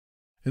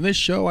In this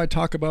show, I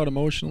talk about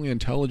emotionally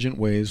intelligent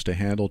ways to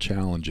handle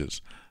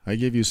challenges. I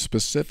give you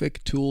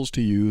specific tools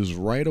to use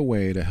right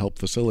away to help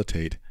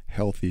facilitate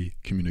healthy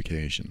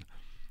communication.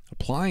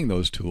 Applying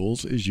those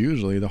tools is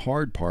usually the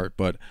hard part,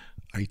 but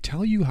I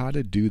tell you how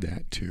to do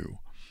that too.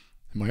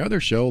 In my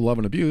other show, Love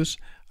and Abuse,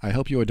 I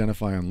help you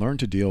identify and learn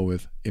to deal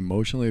with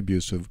emotionally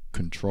abusive,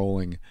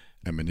 controlling,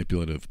 and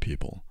manipulative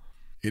people.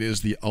 It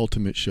is the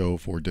ultimate show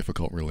for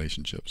difficult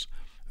relationships.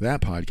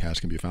 That podcast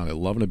can be found at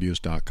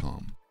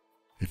loveandabuse.com.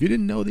 If you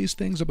didn't know these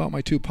things about my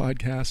two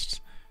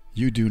podcasts,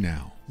 you do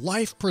now.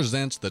 Life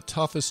presents the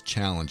toughest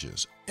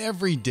challenges.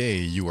 Every day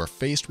you are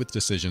faced with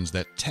decisions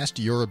that test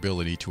your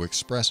ability to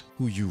express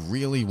who you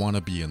really want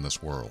to be in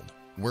this world.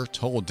 We're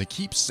told to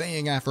keep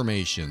saying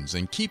affirmations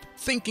and keep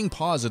thinking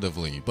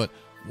positively, but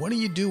what do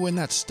you do when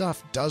that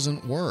stuff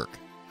doesn't work?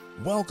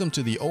 Welcome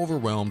to the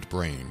Overwhelmed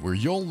Brain, where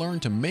you'll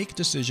learn to make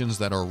decisions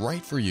that are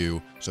right for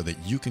you so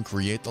that you can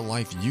create the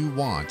life you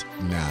want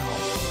now.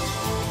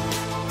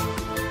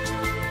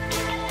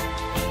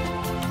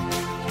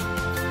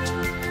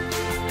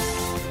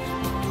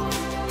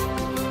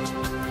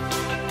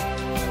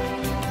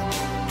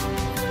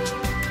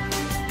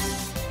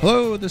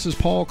 Hello, this is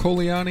Paul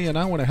Coliani, and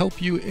I want to help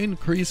you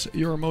increase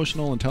your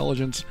emotional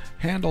intelligence,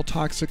 handle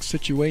toxic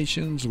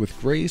situations with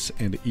grace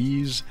and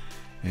ease,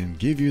 and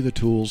give you the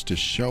tools to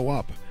show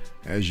up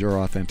as your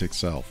authentic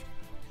self.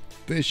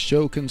 This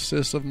show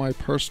consists of my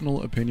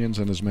personal opinions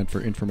and is meant for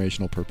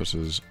informational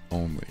purposes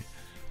only.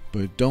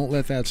 But don't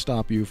let that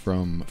stop you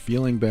from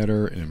feeling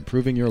better and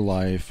improving your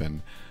life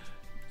and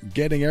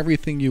getting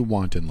everything you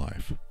want in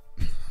life.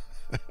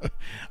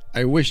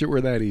 I wish it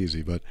were that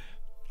easy, but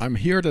I'm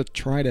here to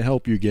try to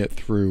help you get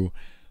through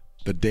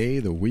the day,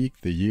 the week,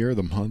 the year,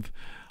 the month.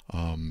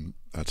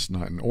 That's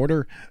not in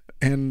order.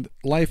 And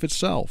life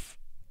itself.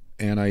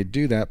 And I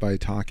do that by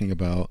talking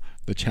about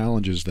the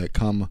challenges that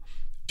come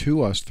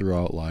to us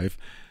throughout life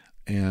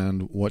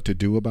and what to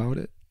do about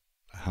it,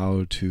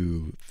 how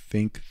to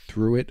think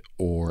through it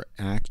or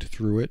act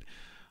through it.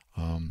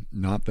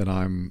 Not that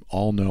I'm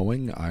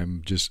all-knowing.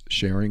 I'm just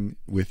sharing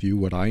with you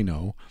what I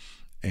know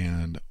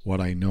and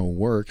what I know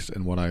works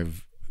and what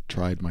I've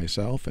tried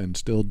myself and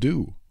still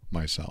do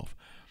myself.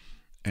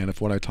 And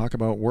if what I talk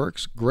about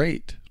works,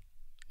 great.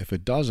 If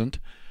it doesn't,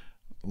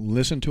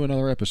 listen to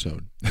another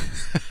episode.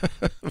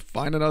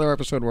 Find another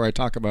episode where I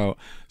talk about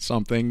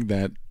something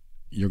that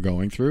you're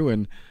going through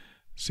and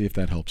see if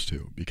that helps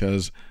too,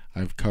 because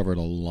I've covered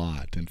a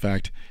lot. In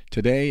fact,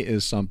 today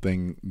is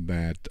something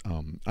that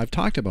I've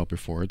talked about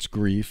before. It's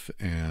grief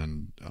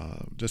and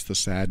just the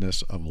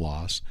sadness of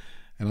loss.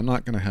 And I'm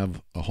not going to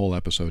have a whole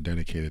episode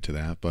dedicated to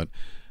that, but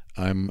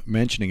I'm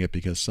mentioning it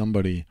because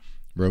somebody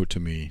wrote to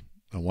me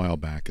a while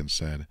back and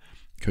said,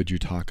 could you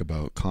talk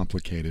about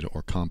complicated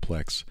or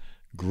complex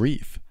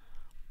grief?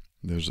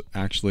 There's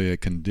actually a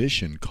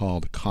condition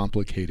called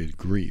complicated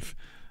grief,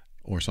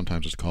 or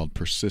sometimes it's called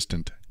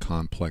persistent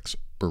complex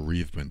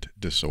bereavement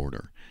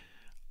disorder.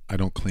 I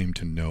don't claim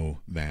to know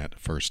that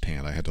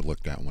firsthand. I had to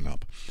look that one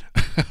up.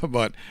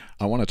 But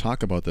I want to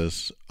talk about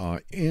this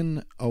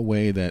in a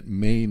way that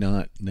may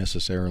not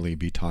necessarily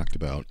be talked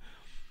about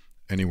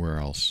anywhere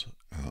else.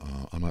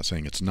 I'm not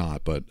saying it's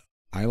not, but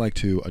I like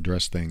to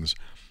address things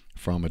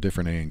from a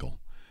different angle.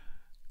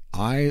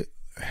 I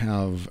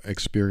have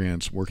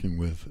experience working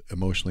with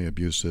emotionally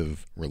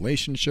abusive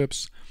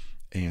relationships,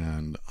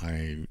 and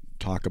I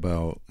talk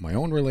about my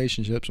own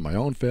relationships and my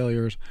own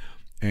failures,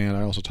 and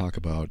I also talk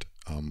about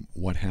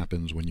what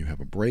happens when you have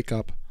a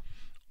breakup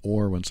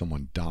or when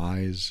someone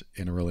dies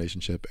in a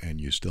relationship and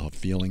you still have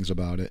feelings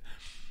about it.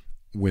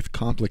 With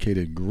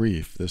complicated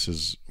grief, this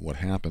is what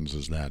happens,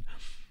 is that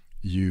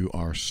you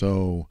are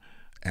so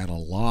at a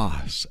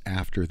loss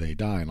after they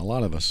die. And a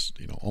lot of us,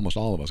 almost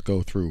all of us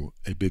go through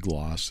a big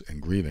loss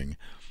and grieving,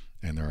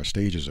 and there are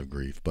stages of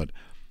grief. But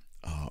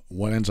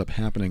what ends up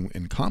happening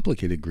in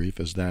complicated grief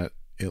is that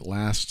it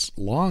lasts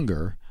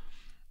longer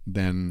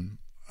than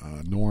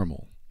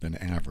normal, than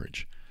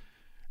average.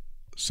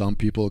 Some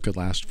people it could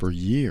last for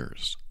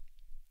years.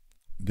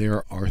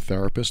 There are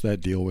therapists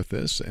that deal with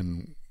this,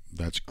 and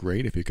that's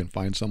great if you can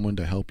find someone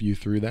to help you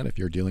through that, if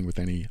you're dealing with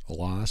any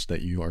loss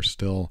that you are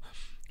still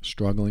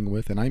struggling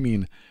with. And I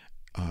mean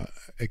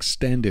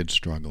extended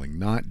struggling,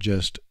 not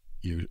just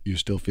you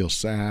still feel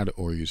sad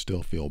or you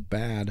still feel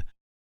bad.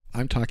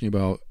 I'm talking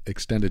about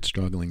extended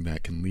struggling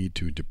that can lead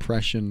to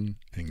depression,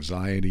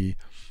 anxiety,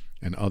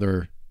 and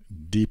other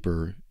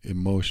deeper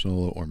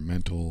emotional or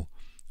mental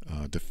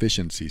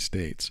deficiency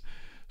states.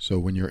 So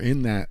when you're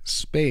in that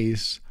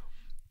space,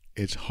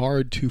 it's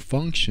hard to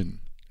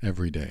function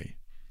every day,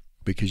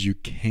 because you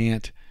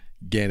can't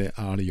get it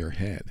out of your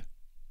head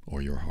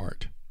or your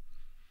heart.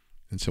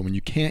 And so when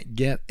you can't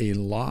get a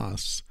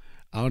loss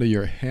out of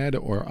your head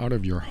or out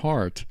of your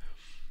heart,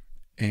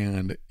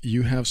 and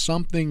you have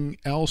something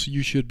else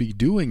you should be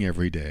doing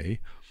every day,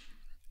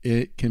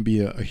 it can be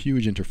a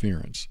huge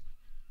interference.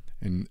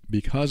 And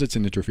because it's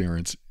an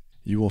interference,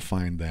 you will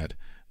find that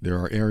there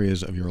are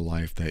areas of your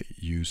life that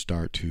you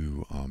start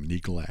to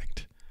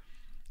neglect.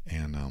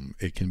 And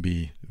it can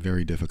be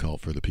very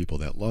difficult for the people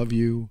that love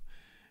you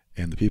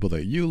and the people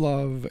that you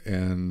love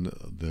and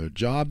the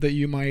job that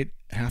you might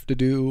have to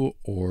do,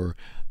 or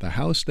the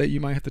house that you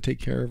might have to take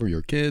care of, or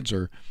your kids,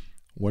 or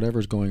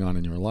whatever's going on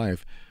in your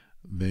life,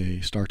 they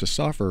start to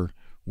suffer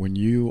when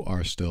you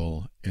are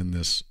still in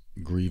this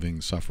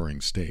grieving,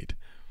 suffering state.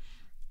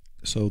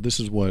 So this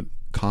is what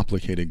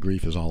complicated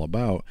grief is all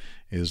about,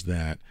 is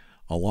that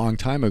a long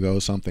time ago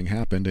something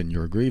happened and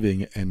you're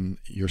grieving, and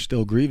you're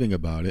still grieving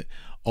about it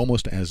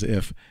almost as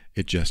if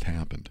it just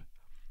happened.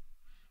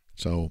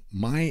 So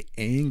my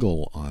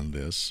angle on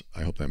this,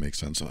 I hope that makes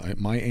sense.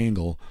 My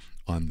angle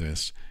on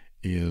this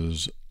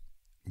is,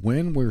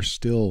 when we're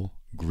still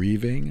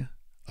grieving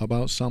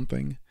about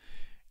something,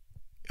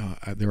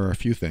 there are a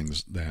few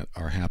things that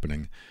are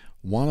happening.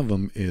 One of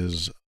them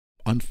is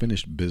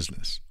unfinished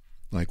business.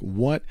 Like,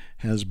 what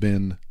has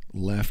been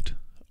left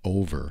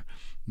over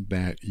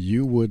that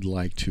you would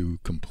like to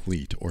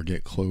complete or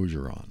get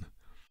closure on?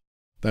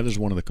 That is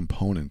one of the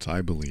components,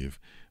 I believe,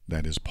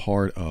 that is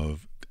part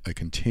of a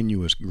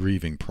continuous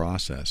grieving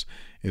process,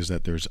 is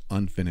that there's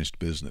unfinished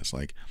business,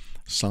 like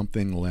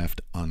something left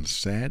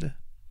unsaid,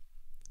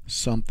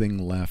 something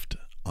left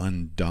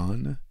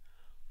undone,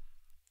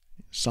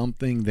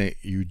 something that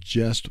you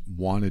just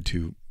wanted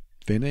to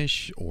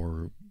finish,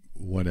 or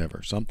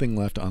whatever, something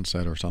left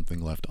unsaid or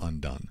something left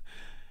undone.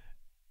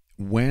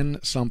 When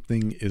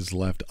something is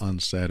left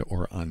unsaid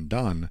or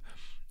undone,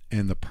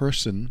 and the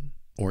person,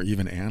 or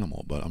even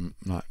animal, but I'm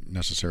not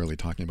necessarily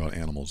talking about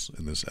animals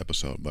in this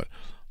episode, but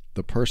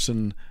the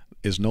person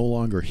is no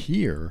longer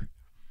here,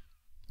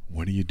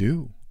 what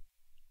do?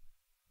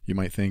 You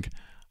might think,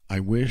 I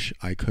wish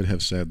I could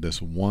have said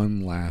this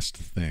one last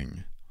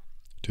thing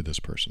to this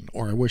person,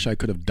 or I wish I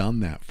could have done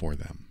that for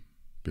them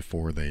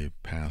before they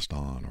passed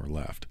on or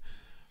left.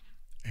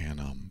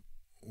 And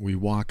we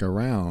walk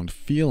around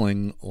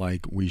feeling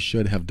like we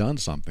should have done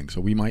something,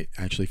 so we might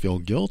actually feel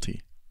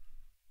guilty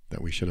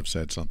that we should have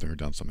said something or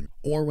done something.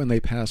 Or when they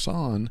pass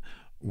on,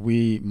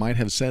 we might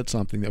have said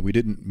something that we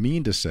didn't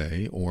mean to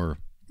say, or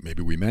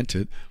maybe we meant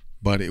it,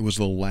 but it was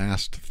the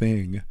last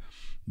thing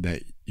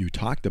that you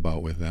talked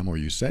about with them or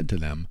you said to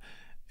them,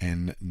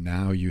 and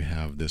now you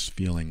have this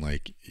feeling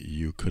like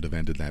you could have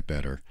ended that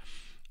better,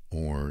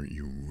 or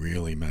you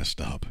really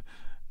messed up.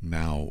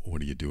 Now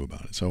what do you do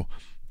about it? So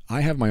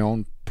I have my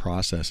own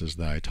processes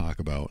that I talk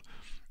about,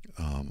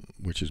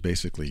 which is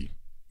basically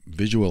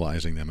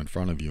visualizing them in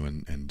front of you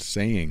and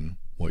saying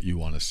what you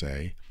want to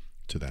say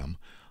to them.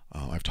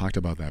 I've talked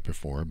about that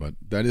before, but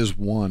that is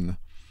one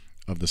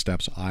of the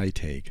steps I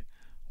take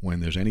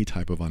when there's any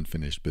type of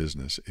unfinished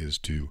business, is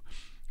to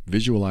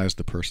visualize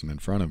the person in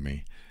front of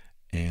me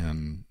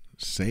and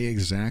say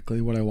exactly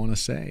what I want to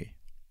say.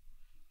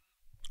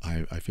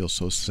 I feel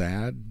so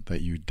sad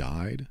that you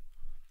died,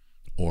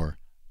 or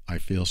I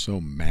feel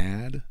so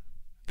mad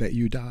that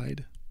you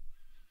died.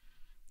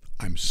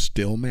 I'm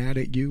still mad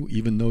at you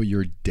even though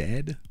you're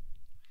dead.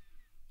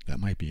 That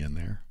might be in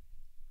there.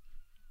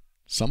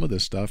 Some of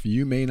this stuff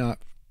you may not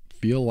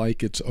feel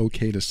like it's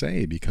okay to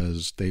say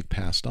because they've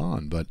passed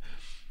on, but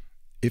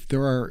if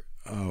there are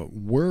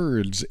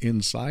words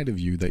inside of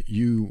you that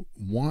you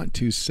want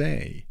to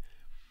say,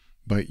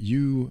 but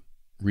you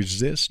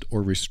resist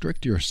or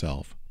restrict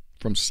yourself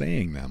from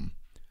saying them,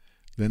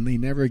 then they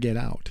never get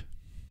out.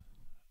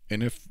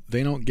 And if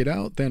they don't get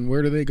out, then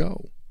where do they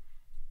go?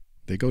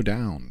 They go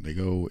down. They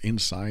go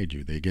inside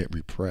you. They get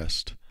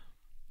repressed.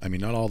 I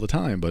mean, not all the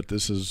time, but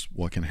this is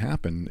what can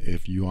happen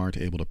if you aren't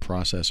able to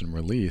process and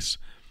release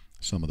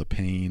some of the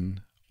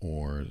pain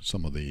or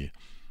some of the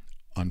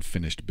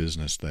unfinished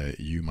business that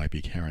you might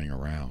be carrying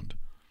around.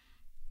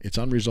 It's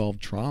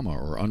unresolved trauma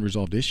or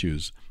unresolved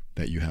issues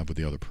that you have with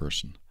the other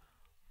person.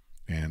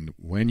 And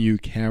when you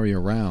carry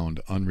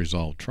around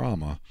unresolved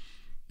trauma,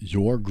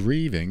 your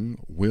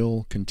grieving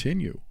will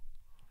continue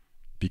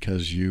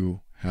because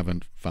you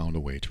haven't found a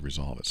way to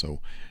resolve it.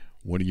 So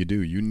what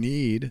do? You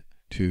need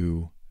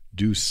to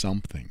do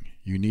something.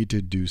 You need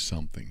to do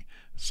something.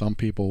 Some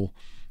people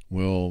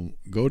will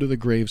go to the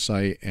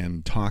gravesite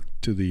and talk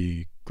to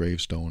the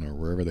gravestone or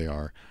wherever they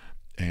are,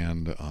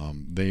 and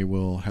they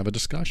will have a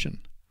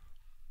discussion.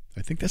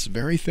 I think that's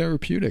very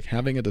therapeutic,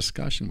 having a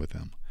discussion with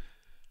them.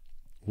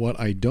 What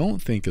I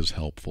don't think is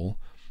helpful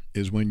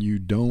is when you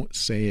don't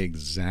say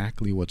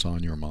exactly what's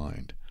on your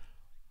mind.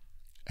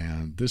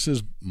 And this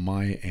is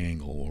my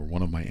angle, or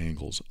one of my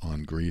angles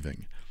on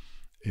grieving,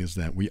 is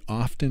that we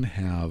often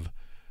have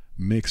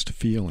mixed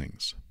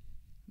feelings.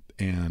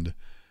 And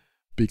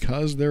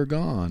because they're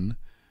gone,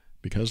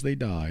 because they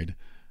died,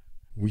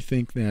 we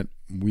think that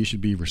we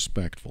should be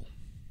respectful.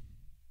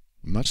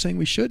 I'm not saying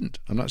we shouldn't.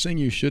 I'm not saying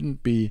you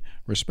shouldn't be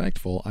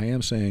respectful. I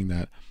am saying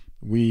that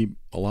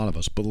a lot of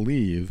us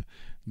believe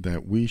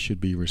that we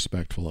should be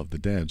respectful of the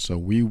dead, so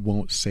we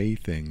won't say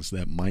things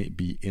that might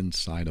be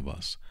inside of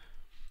us.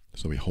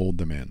 So we hold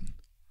them in.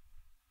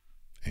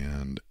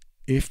 And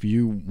if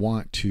you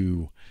want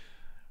to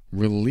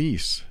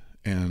release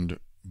and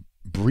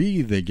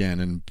breathe again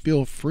and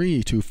feel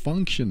free to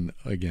function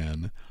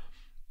again,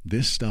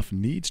 this stuff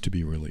needs to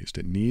be released.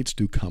 It needs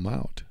to come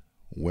out,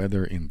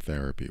 whether in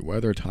therapy,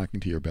 whether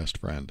talking to your best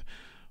friend,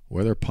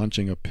 whether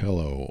punching a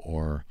pillow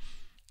or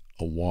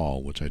a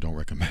wall, which I don't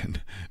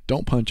recommend.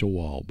 Don't punch a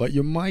wall, but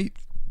you might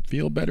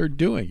feel better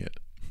doing it.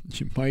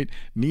 You might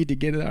need to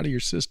get it out of your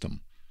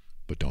system,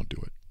 but don't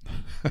do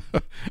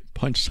it.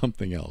 Punch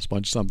something else,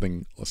 punch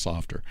something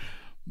softer.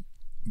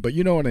 But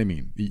you know what I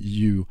mean.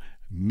 You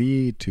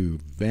need to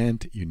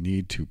vent, you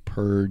need to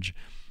purge.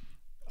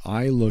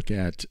 I look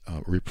at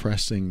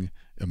repressing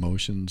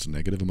emotions,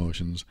 negative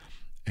emotions,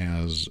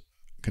 as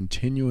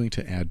continuing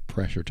to add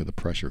pressure to the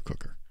pressure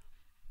cooker.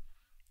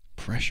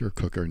 Pressure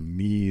cooker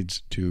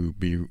needs to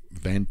be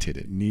vented.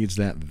 It needs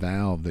that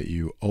valve that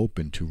you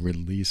open to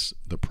release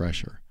the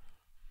pressure.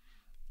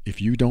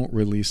 If you don't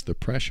release the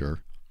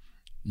pressure,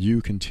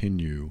 you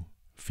continue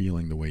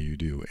feeling the way you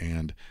do.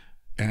 And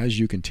as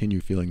you continue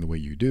feeling the way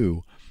you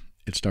do,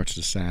 it starts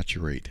to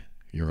saturate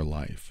your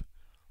life.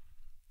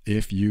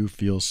 If you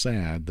feel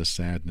sad, the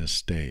sadness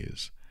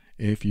stays.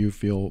 If you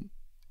feel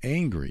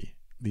angry,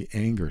 the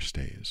anger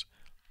stays.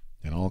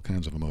 And all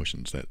kinds of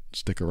emotions that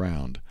stick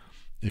around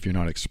if you're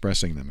not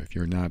expressing them, if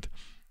you're not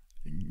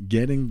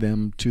getting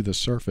them to the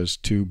surface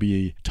to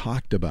be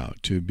talked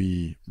about, to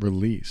be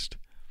released.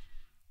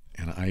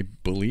 And I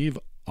believe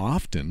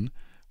often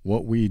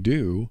what we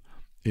do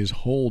is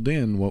hold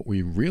in what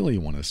we really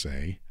want to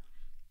say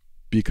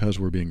because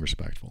we're being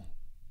respectful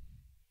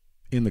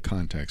in the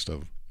context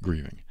of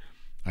grieving.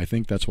 I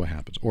think that's what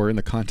happens. Or in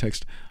the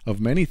context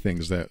of many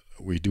things that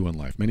we do in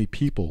life, many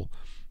people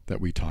that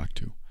we talk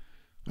to.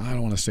 I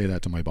don't want to say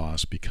that to my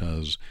boss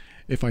because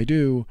if I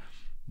do,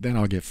 then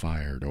I'll get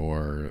fired,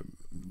 or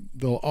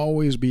they'll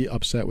always be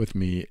upset with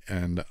me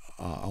and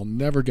I'll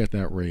never get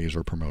that raise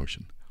or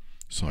promotion.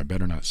 So I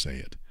better not say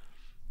it.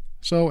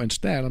 So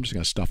instead, I'm just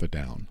going to stuff it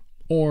down.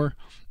 Or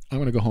I'm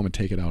going to go home and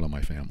take it out on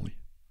my family.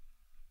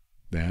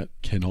 That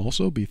can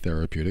also be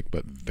therapeutic,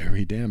 but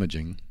very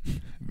damaging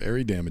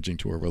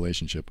to a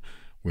relationship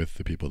with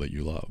the people that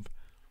you love.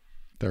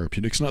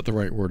 Therapeutic's not the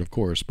right word, of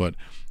course, but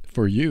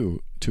for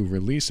you to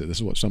release it, this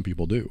is what some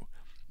people do.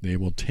 They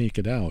will take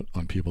it out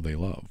on people they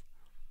love.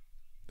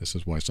 This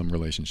is why some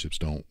relationships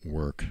don't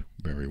work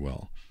very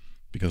well,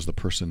 because the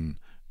person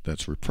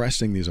that's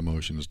repressing these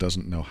emotions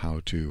doesn't know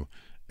how to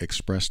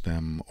express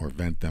them or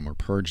vent them or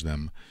purge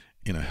them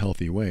in a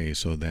healthy way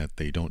so that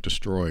they don't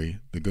destroy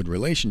the good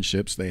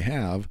relationships they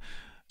have.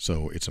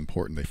 So it's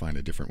important they find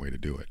a different way to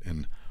do it.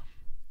 And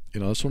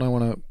that's what I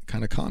want to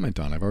kind of comment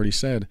on. I've already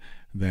said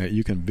that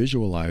you can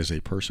visualize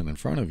a person in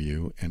front of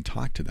you and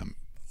talk to them,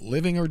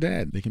 living or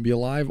dead. They can be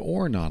alive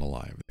or not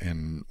alive.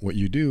 And what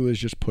you do is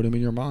just put them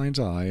in your mind's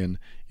eye and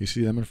you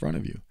see them in front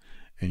of you.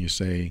 And you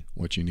say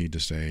what you need to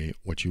say,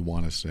 what you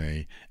want to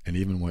say, and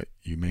even what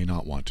you may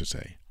not want to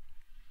say.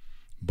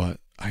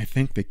 But I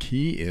think the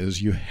key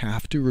is you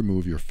have to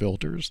remove your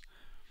filters.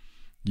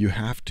 You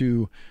have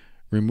to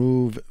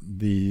remove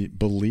the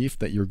belief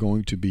that you're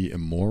going to be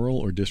immoral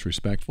or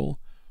disrespectful.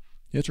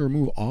 You have to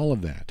remove all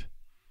of that,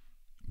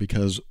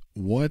 because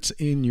what's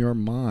in your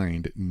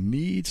mind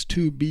needs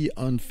to be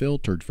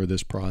unfiltered for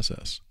this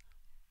process.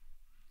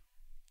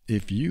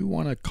 If you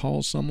want to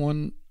call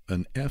someone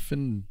an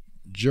effing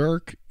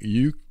jerk,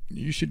 you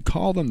should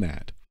call them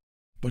that.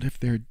 But if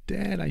they're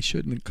dead, I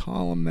shouldn't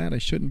call them that. I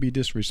shouldn't be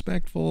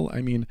disrespectful.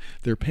 I mean,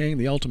 they're paying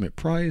the ultimate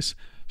price.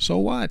 So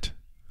what?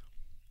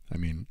 I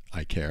mean,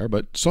 I care,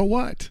 but so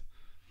what?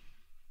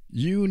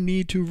 You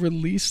need to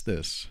release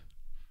this.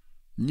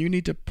 You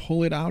need to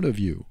pull it out of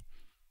you.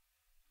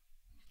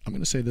 I'm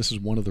going to say this is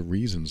one of the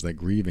reasons that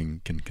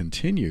grieving can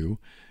continue,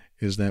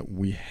 is that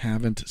we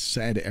haven't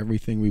said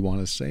everything we want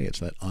to say. It's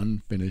that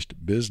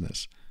unfinished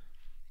business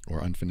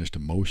or unfinished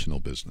emotional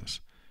business.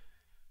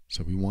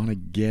 So we want to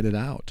get it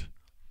out.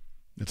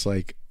 It's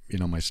like,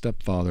 my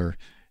stepfather,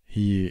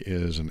 he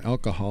is an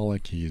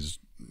alcoholic. He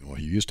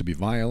used to be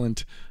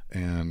violent,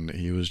 and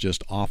he was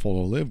just awful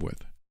to live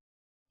with.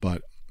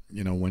 But,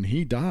 when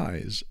he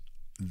dies,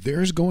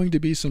 there's going to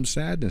be some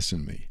sadness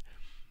in me.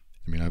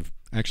 I mean, I've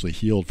actually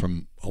healed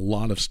from a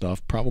lot of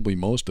stuff, probably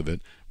most of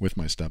it with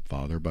my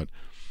stepfather, but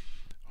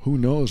who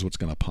knows what's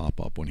going to pop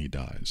up when he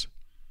dies.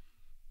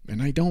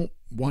 And I don't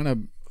want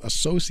to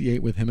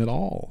associate with him at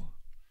all.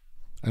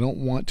 I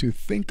don't want to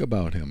think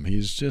about him.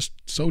 He's just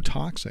so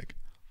toxic.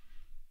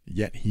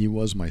 Yet he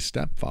was my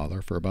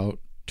stepfather for about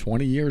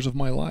 20 years of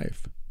my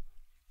life.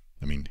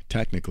 I mean,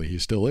 technically he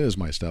still is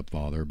my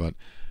stepfather, but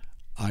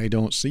I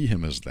don't see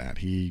him as that.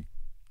 He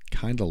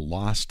kind of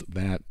lost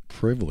that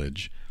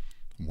privilege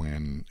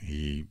when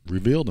he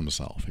revealed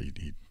himself.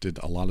 He did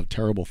a lot of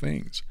terrible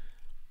things.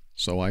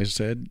 So I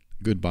said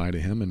goodbye to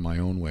him in my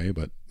own way,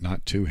 but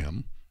not to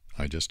him.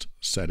 I just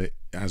said it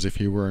as if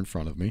he were in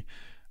front of me.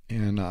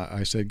 And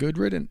I said, good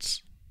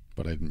riddance,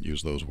 but I didn't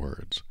use those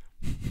words.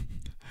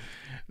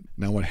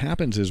 Now what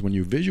happens is when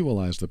you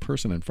visualize the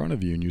person in front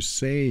of you and you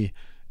say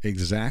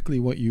exactly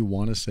what you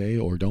want to say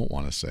or don't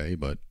want to say,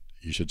 but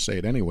you should say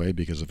it anyway,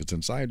 because if it's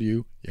inside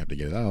you, you have to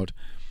get it out,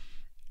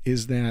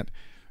 is that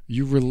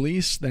you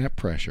release that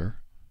pressure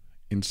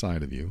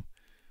inside of you.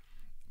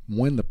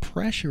 When the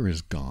pressure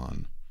is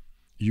gone,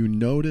 you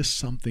notice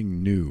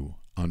something new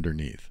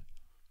underneath.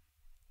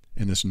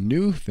 And this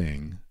new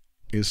thing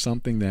is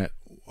something that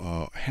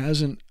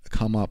hasn't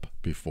come up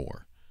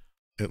before,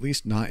 at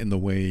least not in the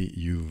way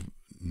you've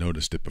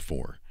noticed it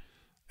before.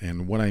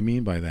 And what I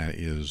mean by that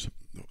is,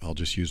 I'll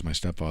just use my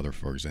stepfather,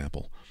 for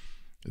example.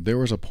 There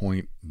was a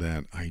point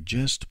that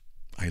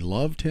I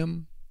loved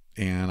him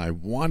and I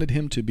wanted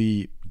him to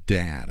be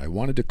dad. I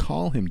wanted to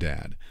call him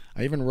dad.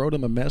 I even wrote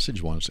him a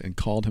message once and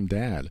called him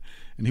dad,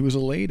 and he was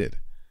elated.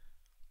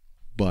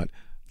 But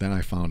then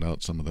I found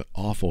out some of the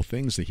awful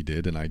things that he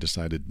did, and I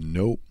decided,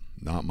 nope,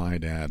 not my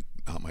dad,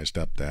 not my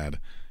stepdad.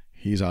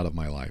 He's out of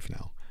my life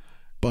now.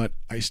 But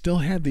I still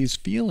had these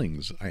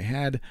feelings. I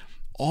had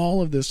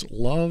all of this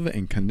love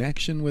and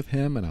connection with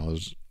him, and I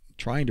was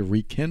trying to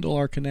rekindle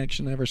our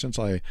connection ever since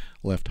I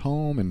left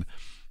home, and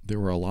there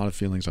were a lot of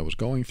feelings I was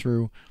going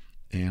through,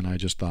 and I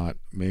just thought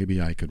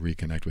maybe I could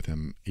reconnect with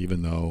him,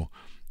 even though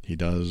he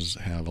does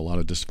have a lot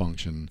of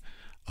dysfunction.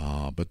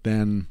 But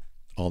then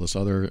all this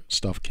other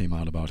stuff came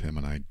out about him,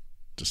 and I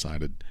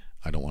decided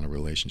I don't want a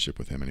relationship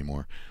with him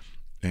anymore.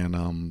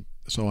 And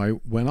so I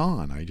went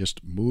on. I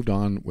just moved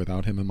on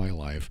without him in my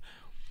life,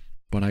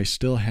 but I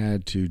still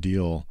had to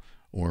deal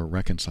or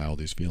reconcile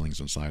these feelings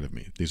inside of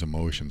me, these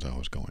emotions I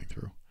was going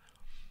through.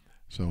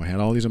 So I had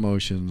all these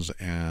emotions,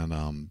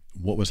 and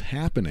what was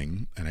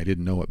happening, and I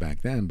didn't know it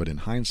back then, but in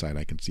hindsight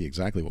I can see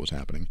exactly what was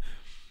happening.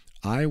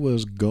 I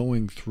was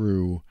going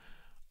through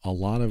a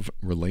lot of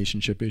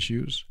relationship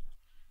issues.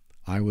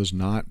 I was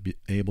not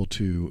able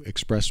to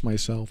express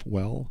myself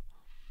well,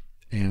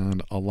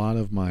 and a lot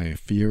of my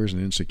fears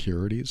and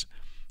insecurities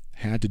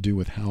had to do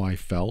with how I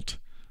felt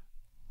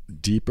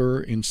deeper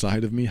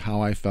inside of me,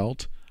 how I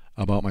felt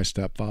about my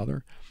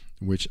stepfather,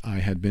 which I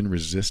had been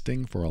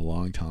resisting for a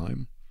long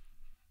time.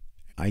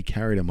 I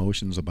carried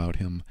emotions about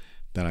him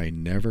that I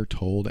never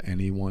told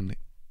anyone,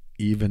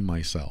 even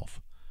myself.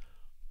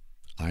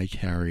 I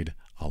carried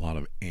a lot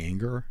of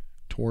anger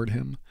toward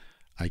him.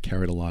 I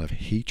carried a lot of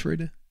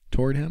hatred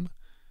toward him.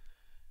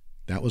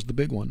 That was the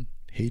big one,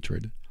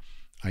 hatred.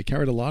 I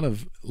carried a lot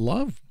of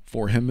love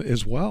for him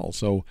as well.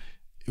 So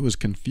it was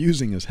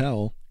confusing as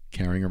hell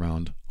carrying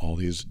around all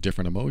these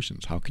different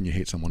emotions. How can you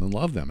hate someone and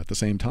love them at the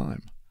same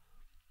time?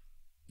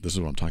 This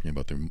is what I'm talking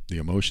about, the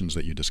emotions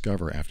that you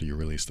discover after you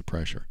release the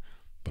pressure.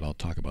 But I'll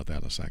talk about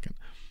that in a second.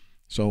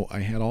 So I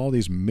had all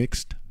these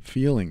mixed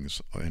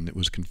feelings, and it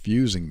was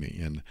confusing me.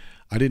 And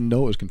I didn't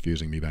know it was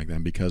confusing me back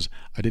then because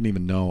I didn't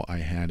even know I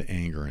had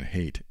anger and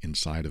hate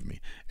inside of me.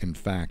 In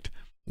fact,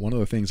 one of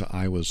the things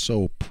I was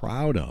so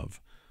proud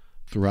of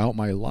throughout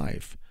my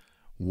life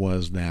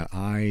was that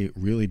I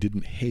really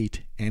didn't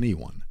hate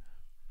anyone.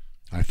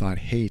 I thought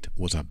hate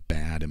was a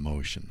bad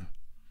emotion.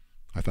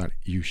 I thought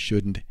you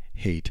shouldn't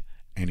hate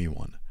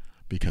anyone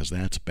because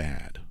that's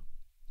bad.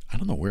 I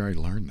don't know where I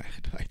learned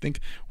that. I think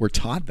we're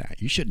taught that.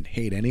 You shouldn't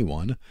hate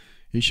anyone.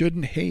 You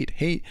shouldn't hate.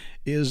 Hate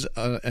is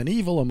an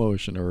evil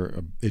emotion,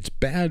 or it's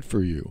bad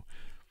for you.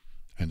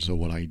 And so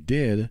what I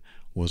did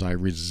was I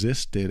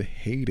resisted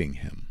hating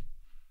him.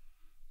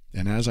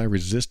 And as I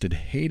resisted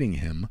hating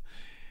him,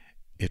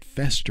 it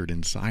festered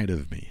inside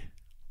of me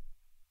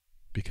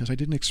because I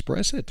didn't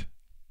express it.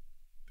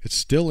 It's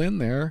still in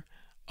there.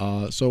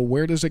 So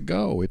where does it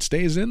go? It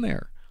stays in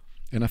there.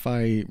 And if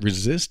I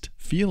resist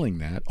feeling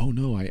that, oh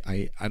no,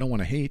 I don't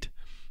want to hate,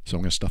 so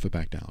I'm going to stuff it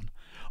back down.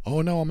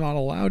 Oh no, I'm not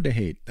allowed to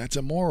hate. That's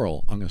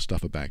immoral. I'm going to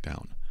stuff it back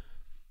down.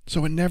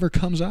 So it never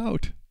comes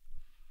out.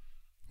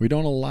 We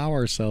don't allow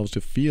ourselves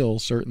to feel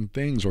certain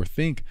things or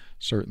think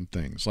certain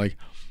things. Like,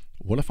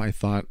 what if I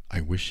thought,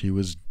 I wish he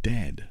was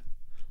dead?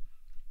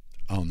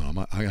 Oh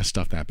no, I got to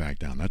stuff that back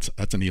down.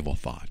 That's an evil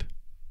thought.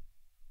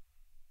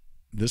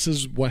 This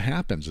is what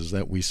happens, is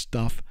that we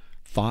stuff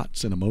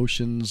thoughts and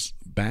emotions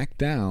back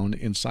down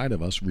inside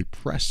of us,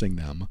 repressing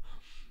them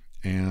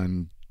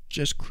and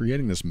just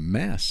creating this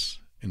mess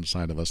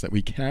inside of us that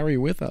we carry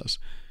with us.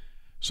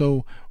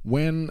 So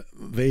when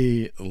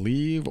they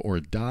leave or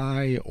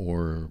die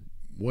or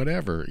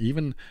whatever,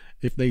 even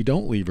if they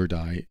don't leave or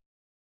die,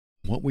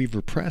 what we've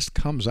repressed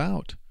comes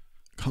out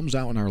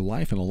in our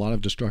life in a lot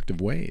of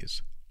destructive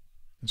ways.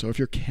 And so if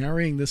you're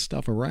carrying this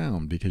stuff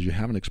around because you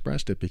haven't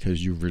expressed it,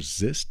 because you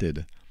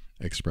resisted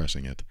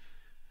expressing it,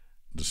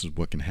 this is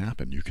what can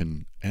happen. You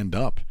can end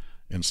up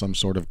in some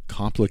sort of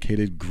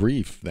complicated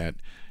grief that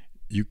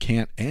you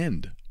can't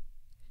end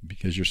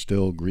because you're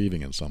still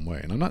grieving in some way.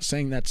 And I'm not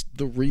saying that's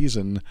the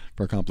reason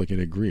for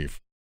complicated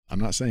grief. I'm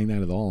not saying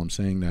that at all. I'm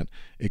saying that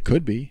it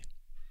could be.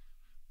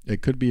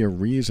 It could be a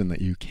reason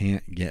that you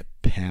can't get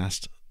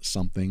past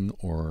something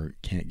or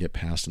can't get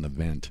past an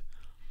event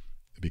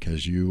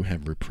because you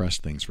have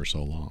repressed things for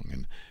so long.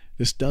 And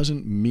this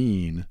doesn't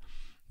mean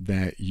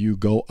that you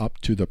go up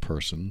to the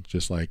person,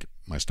 just like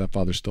my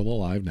stepfather's still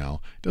alive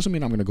now. It doesn't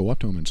mean I'm going to go up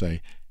to him and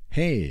say,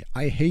 hey,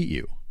 I hate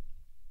you.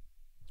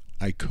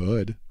 I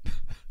could.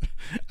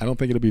 I don't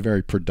think it'll be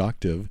very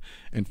productive.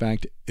 In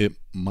fact, it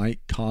might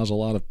cause a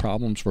lot of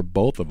problems for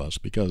both of us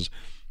because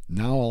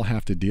now I'll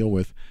have to deal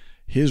with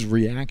his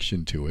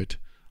reaction to it.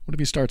 What if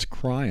he starts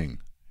crying?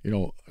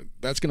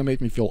 That's going to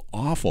make me feel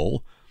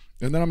awful.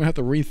 And then I'm going to have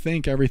to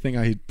rethink everything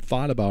I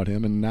thought about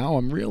him. And now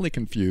I'm really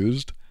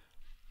confused.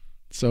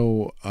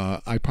 So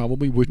I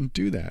probably wouldn't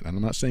do that. And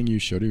I'm not saying you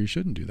should or you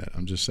shouldn't do that.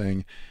 I'm just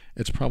saying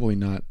it's probably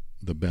not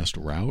the best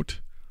route.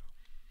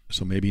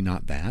 So maybe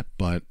not that,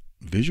 but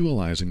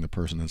visualizing the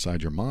person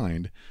inside your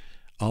mind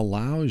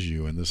allows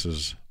you, and this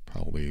is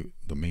probably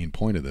the main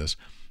point of this,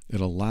 it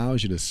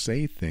allows you to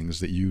say things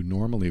that you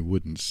normally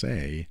wouldn't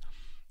say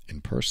in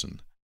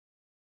person.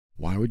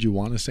 Why would you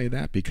want to say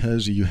that?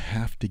 Because you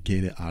have to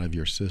get it out of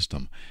your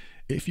system.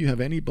 If you have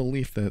any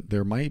belief that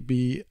there might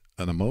be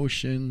an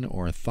emotion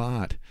or a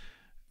thought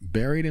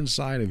buried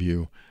inside of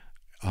you,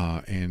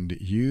 and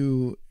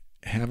you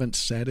haven't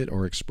said it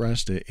or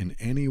expressed it in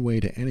any way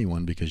to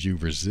anyone because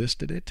you've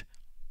resisted it,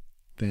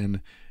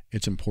 then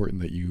it's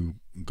important that you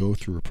go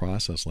through a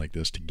process like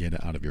this to get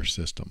it out of your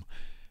system.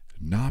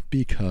 Not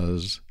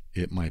because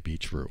it might be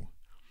true.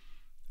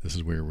 This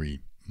is where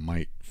we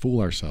might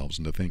fool ourselves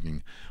into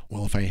thinking,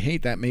 well, if I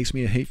hate, that makes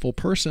me a hateful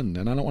person,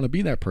 and I don't want to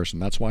be that person.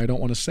 That's why I don't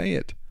want to say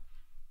it.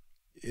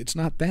 It's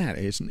not that.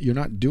 You're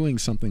not doing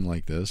something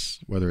like this,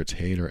 whether it's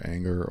hate or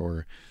anger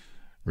or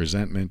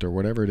resentment or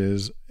whatever it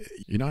is.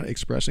 You're not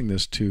expressing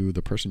this to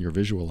the person you're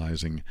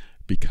visualizing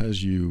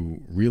because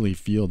you really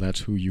feel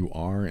that's who you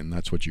are and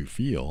that's what you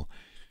feel.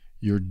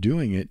 You're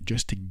doing it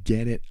just to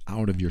get it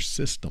out of your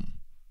system.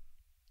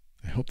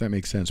 I hope that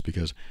makes sense,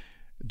 because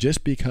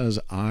just because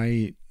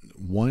I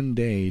one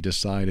day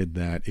decided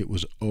that it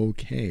was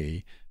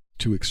okay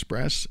to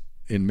express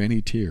in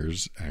many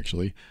tears,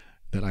 actually,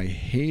 that I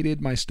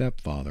hated my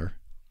stepfather,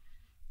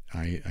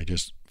 I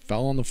just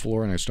fell on the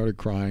floor and I started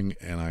crying,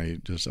 and I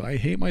just said, I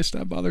hate my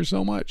stepfather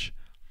so much.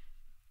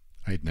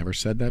 I had never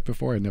said that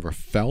before. I'd never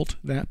felt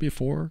that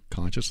before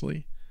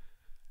consciously.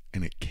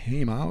 And it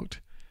came out.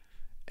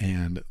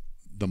 And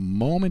the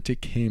moment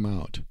it came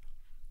out,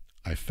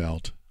 I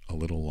felt a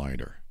little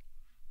lighter.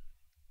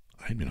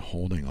 I'd been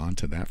holding on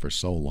to that for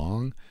so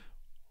long.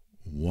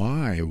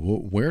 Why?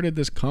 Where did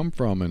this come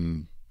from?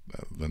 And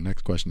the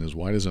next question is,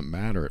 why does it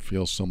matter? It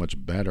feels so much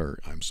better.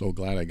 I'm so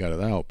glad I got it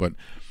out. But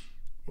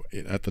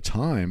at the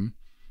time,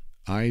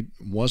 I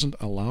wasn't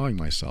allowing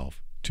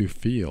myself to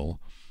feel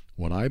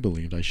what I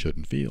believed I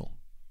shouldn't feel.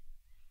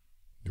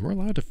 You're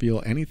allowed to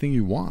feel anything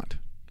you want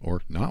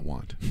or not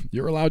want.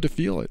 You're allowed to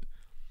feel it.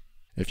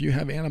 If you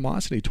have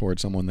animosity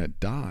towards someone that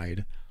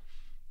died,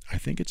 I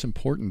think it's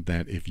important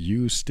that if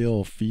you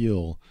still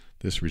feel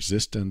this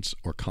resistance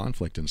or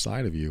conflict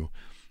inside of you,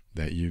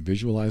 that you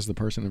visualize the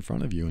person in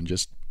front of you and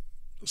just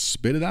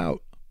spit it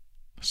out.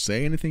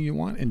 Say anything you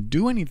want and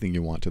do anything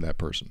you want to that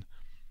person.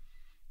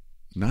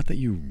 Not that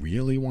you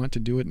really want to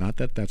do it, not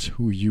that that's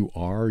who you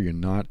are. You're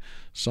not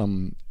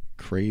some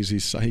crazy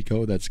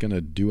psycho that's going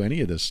to do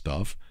any of this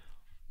stuff.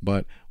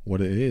 But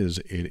what it is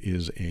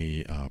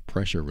a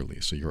pressure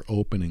release. So you're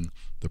opening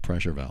the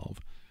pressure valve.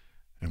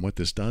 And what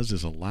this does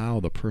is allow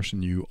the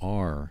person you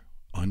are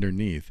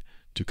underneath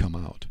to come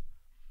out.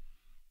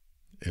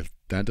 If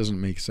that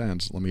doesn't make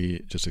sense, let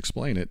me just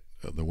explain it.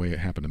 The way it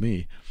happened to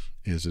me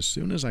is, as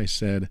soon as I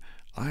said,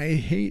 I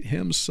hate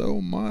him so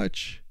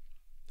much,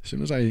 as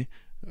soon as I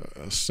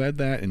said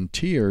that in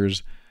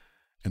tears,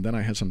 and then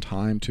I had some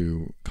time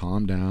to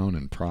calm down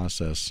and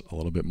process a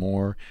little bit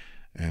more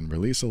and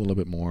release a little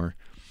bit more,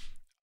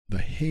 the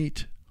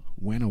hate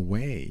went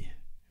away,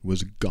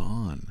 was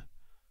gone.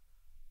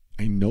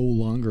 I no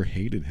longer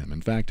hated him.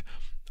 In fact,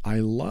 I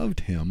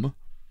loved him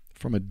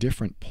from a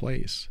different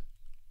place.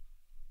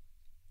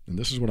 And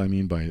this is what I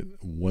mean by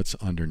what's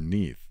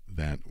underneath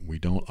that we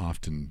don't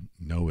often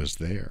know is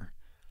there.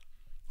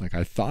 Like,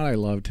 I thought I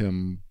loved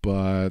him,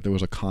 but there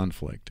was a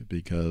conflict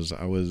because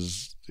I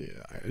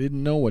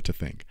didn't know what to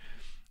think.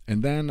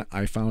 And then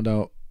I found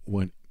out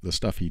what the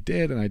stuff he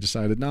did, and I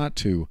decided not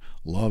to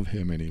love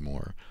him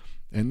anymore.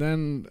 And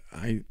then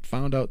I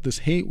found out this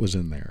hate was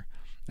in there,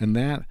 and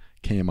that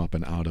came up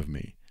and out of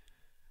me.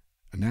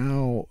 And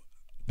now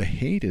the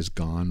hate is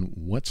gone.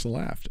 What's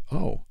left?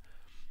 Oh,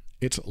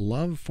 it's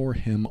love for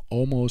him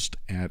almost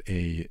at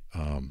a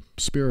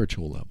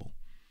spiritual level.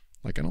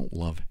 Like, I don't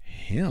love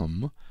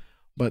him,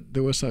 but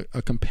there was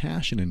a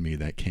compassion in me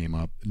that came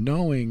up,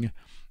 knowing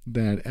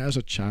that as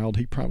a child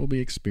he probably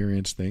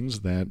experienced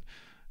things that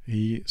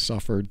he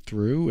suffered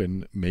through,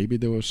 and maybe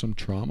there was some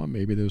trauma,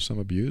 maybe there was some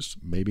abuse,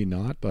 maybe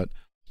not, but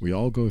we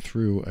all go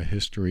through a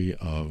history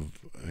of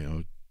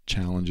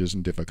challenges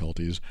and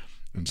difficulties,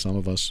 and some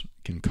of us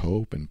can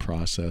cope and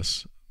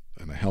process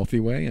in a healthy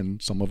way,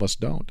 and some of us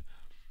don't.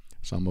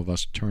 Some of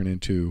us turn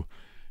into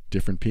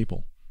different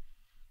people.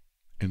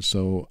 And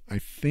so I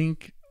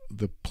think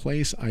the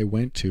place I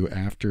went to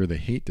after the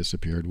hate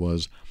disappeared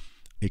was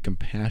a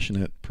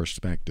compassionate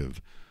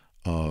perspective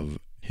of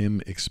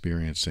him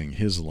experiencing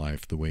his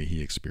life the way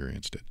he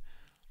experienced it.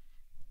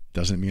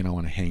 Doesn't mean I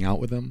want to hang out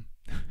with him.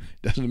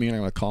 Doesn't mean I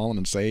want to call him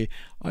and say,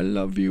 I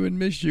love you and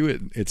miss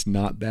you. It's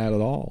not that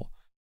at all.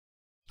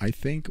 I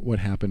think what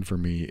happened for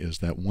me is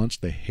that once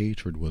the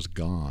hatred was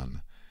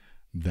gone,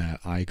 that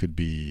I could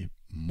be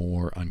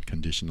more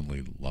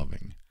unconditionally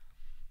loving.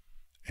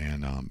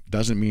 And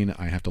doesn't mean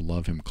I have to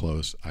love him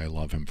close. I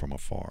love him from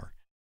afar.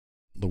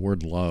 The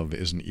word love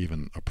isn't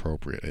even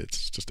appropriate.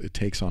 It's just, it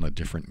takes on a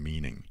different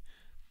meaning.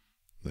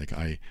 Like,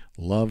 I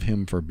love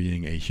him for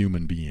being a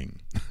human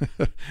being,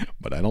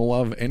 but I don't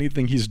love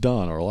anything he's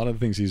done, or a lot of the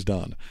things he's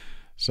done.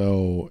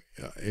 So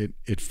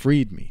it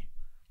freed me.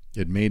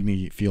 It made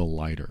me feel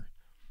lighter.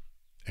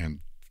 And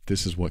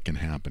this is what can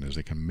happen, is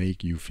it can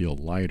make you feel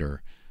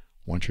lighter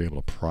once you're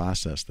able to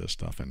process this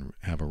stuff and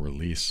have a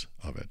release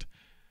of it.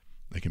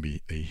 It can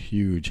be a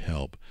huge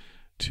help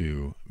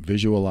to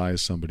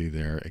visualize somebody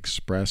there,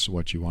 express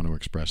what you want to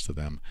express to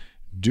them,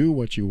 do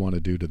what you want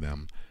to do to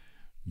them,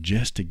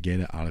 just to get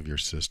it out of your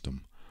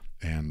system.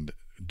 And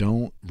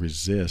don't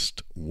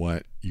resist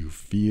what you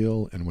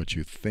feel and what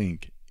you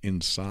think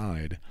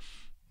inside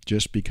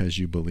just because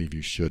you believe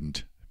you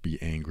shouldn't be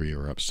angry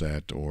or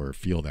upset or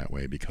feel that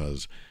way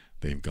because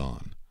they've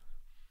gone.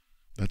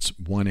 That's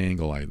one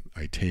angle I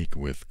take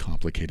with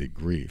complicated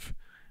grief,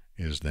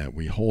 is that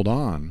we hold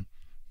on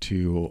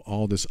to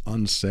all this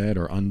unsaid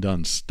or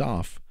undone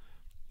stuff,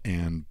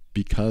 and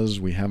because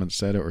we haven't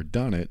said it or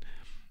done it,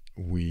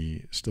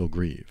 we still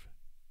grieve.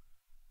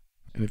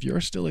 And if you're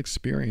still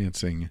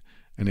experiencing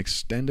an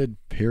extended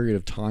period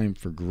of time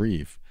for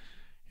grief,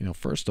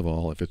 first of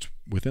all, if it's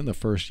within the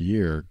first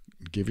year,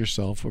 give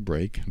yourself a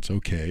break. It's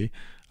okay.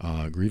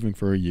 Grieving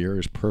for a year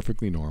is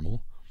perfectly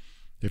normal.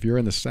 If you're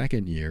in the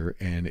second year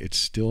and it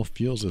still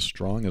feels as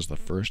strong as the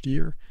first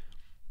year,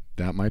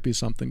 that might be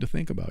something to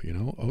think about.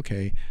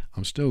 Okay,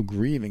 I'm still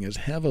grieving as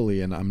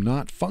heavily and I'm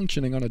not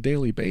functioning on a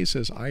daily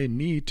basis. I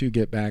need to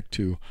get back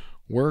to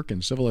work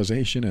and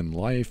civilization and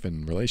life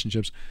and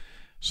relationships.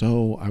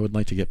 So I would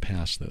like to get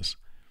past this.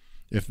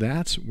 If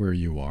that's where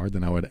you are,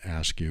 then I would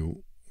ask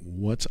you,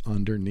 what's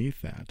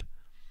underneath that?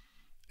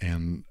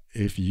 And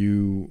if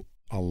you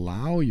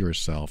allow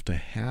yourself to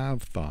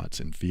have thoughts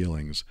and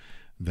feelings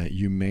that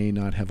you may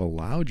not have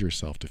allowed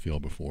yourself to feel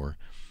before,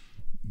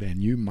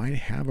 then you might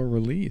have a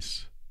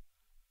release.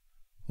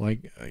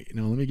 Like, let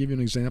me give you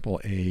an example.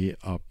 A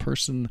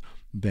person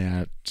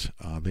that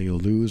they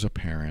lose a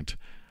parent,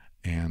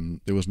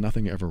 and there was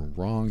nothing ever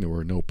wrong. There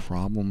were no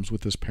problems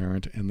with this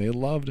parent, and they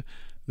loved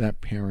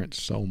that parent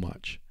so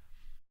much.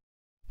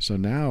 So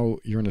now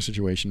you're in a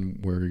situation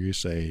where you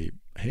say,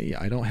 hey,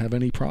 I don't have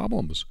any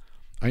problems.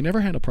 I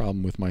never had a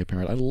problem with my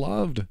parent. I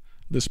loved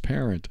this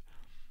parent.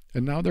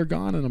 And now they're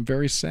gone, and I'm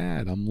very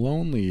sad. I'm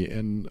lonely,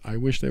 and I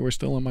wish they were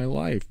still in my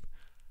life.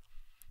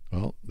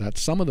 Well, that's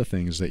some of the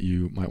things that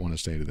you might want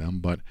to say to them,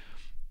 but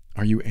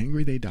are you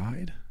angry they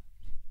died?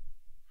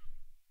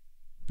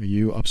 Are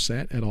you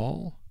upset at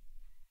all?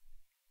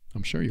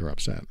 I'm sure you're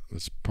upset.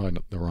 That's probably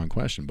not the wrong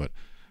question, but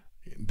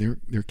there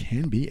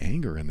can be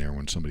anger in there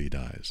when somebody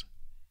dies.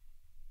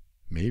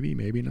 Maybe,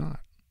 maybe not.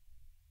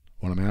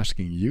 What I'm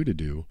asking you to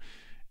do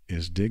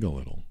is dig a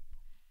little.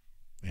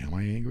 Am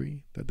I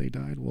angry that they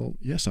died? Well,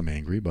 yes, I'm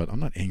angry, but I'm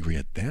not angry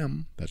at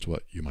them. That's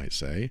what you might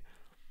say.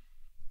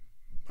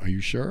 Are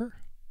you sure?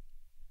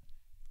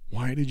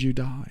 Why did you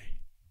die?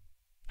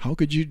 How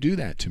could you do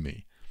that to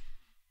me?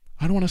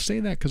 I don't want to say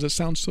that because it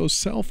sounds so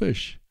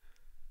selfish.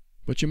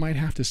 But you might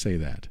have to say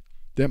that.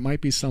 That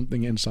might be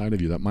something inside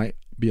of you. That might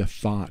be a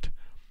thought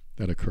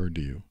that occurred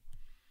to you.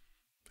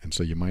 And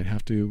so you might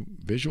have to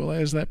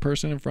visualize that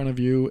person in front of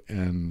you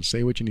and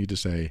say what you need to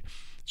say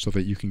so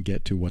that you can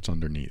get to what's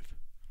underneath.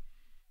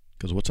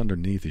 Because what's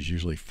underneath is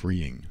usually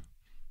freeing.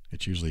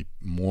 It's usually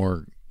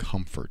more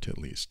comfort, at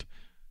least.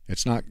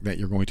 It's not that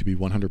you're going to be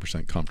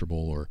 100%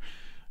 comfortable or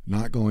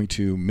not going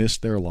to miss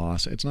their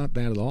loss. It's not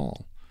that at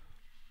all.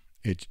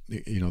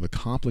 The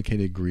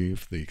complicated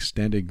grief, the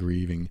extended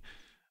grieving,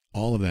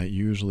 all of that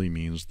usually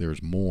means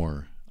there's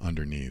more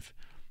underneath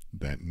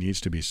that needs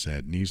to be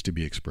said, needs to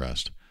be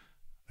expressed.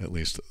 At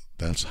least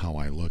that's how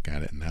I look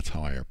at it, and that's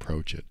how I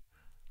approach it.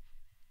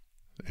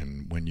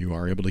 And when you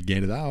are able to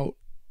get it out,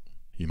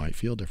 you might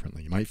feel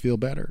differently. You might feel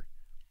better.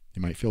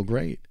 You might feel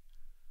great.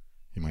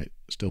 You might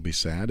still be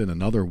sad in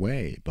another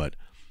way, but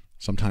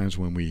sometimes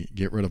when we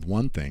get rid of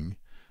one thing,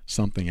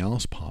 something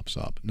else pops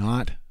up.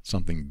 Not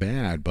something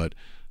bad, but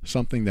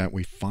something that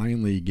we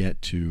finally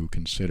get to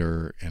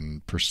consider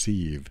and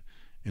perceive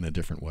in a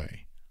different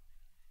way.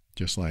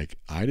 Just like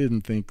I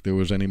didn't think there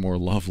was any more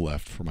love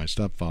left for my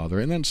stepfather,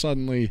 and then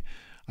suddenly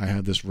I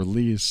had this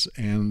release,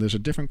 and there's a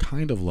different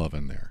kind of love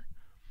in there.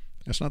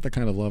 It's not the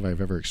kind of love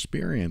I've ever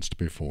experienced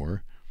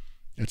before.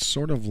 It's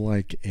sort of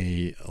like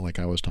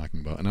I was talking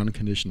about, an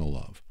unconditional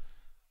love.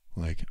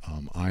 Like,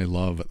 I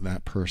love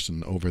that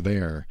person over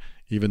there,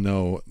 even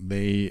though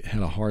they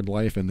had a hard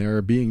life and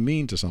they're being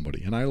mean to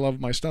somebody. And I love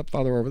my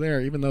stepfather over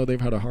there, even though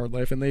they've had a hard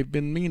life and they've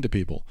been mean to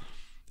people.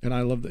 And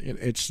I love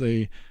it's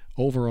the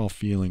overall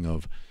feeling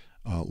of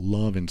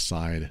love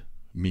inside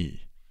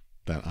me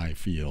that I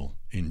feel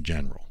in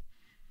general.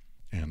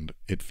 And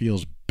it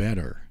feels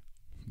better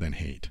than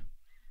hate.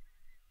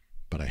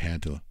 But I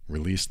had to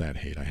release that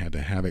hate. I had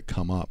to have it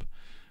come up.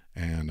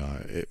 And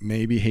it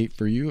may be hate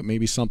for you. It may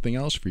be something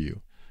else for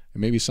you. It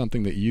may be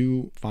something that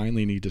you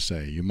finally need to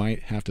say. You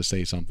might have to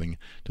say something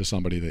to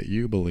somebody that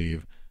you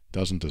believe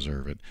doesn't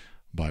deserve it,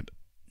 but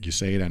you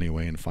say it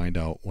anyway and find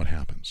out what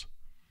happens.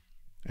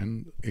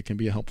 And it can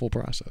be a helpful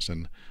process.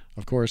 And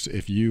of course,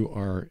 if you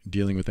are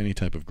dealing with any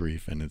type of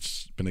grief and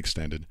it's been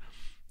extended,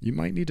 you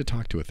might need to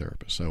talk to a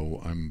therapist.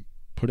 So I'm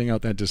putting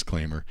out that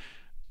disclaimer.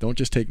 Don't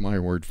just take my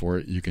word for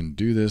it. You can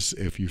do this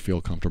if you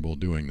feel comfortable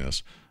doing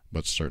this,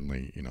 but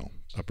certainly,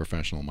 a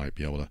professional might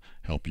be able to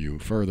help you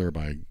further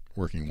by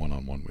working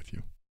one-on-one with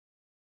you.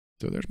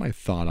 So there's my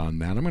thought on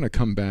that. I'm going to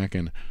come back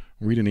and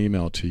read an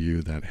email to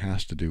you that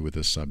has to do with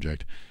this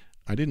subject.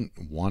 I didn't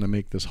want to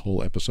make this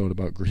whole episode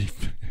about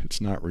grief.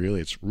 It's not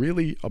really. It's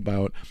really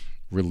about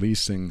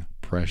releasing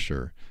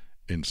pressure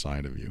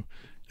inside of you.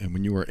 And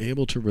when you are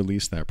able to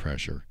release that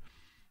pressure,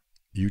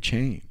 you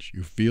change.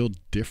 You feel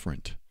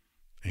different.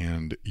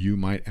 And you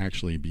might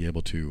actually be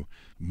able to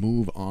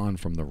move on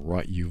from the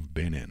rut you've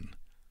been in.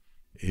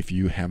 If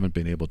you haven't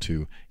been able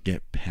to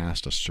get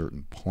past a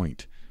certain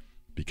point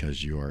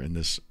because you are in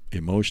this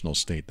emotional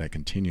state that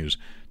continues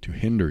to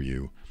hinder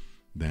you,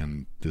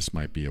 then this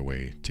might be a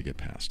way to get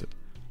past it.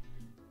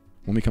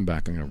 When we come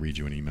back, I'm going to read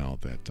you an email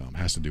that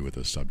has to do with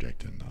this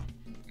subject, and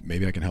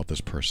maybe I can help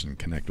this person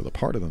connect with a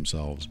part of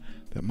themselves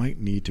that might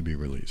need to be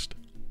released.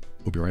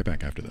 We'll be right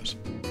back after this.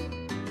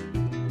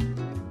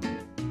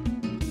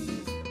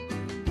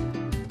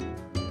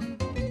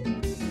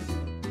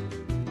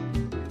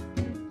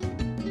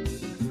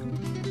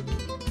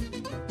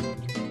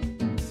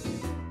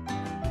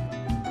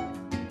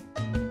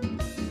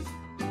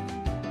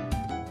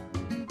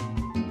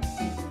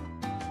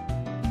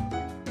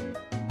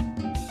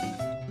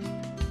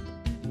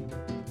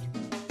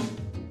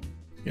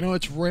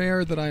 It's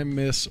rare that I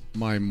miss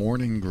my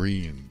morning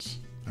greens.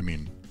 I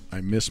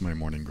miss my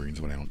morning greens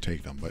when I don't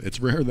take them, but it's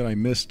rare that I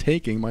miss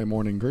taking my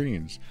morning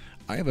greens.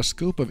 I have a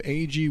scoop of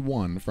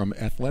AG1 from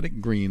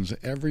Athletic Greens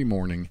every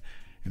morning,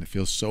 and it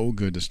feels so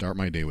good to start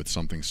my day with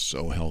something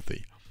so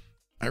healthy.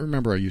 I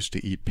remember I used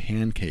to eat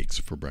pancakes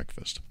for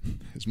breakfast.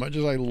 As much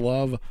as I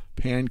love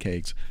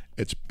pancakes,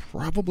 it's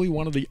probably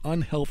one of the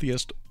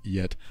unhealthiest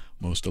yet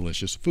most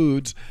delicious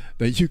foods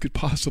that you could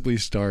possibly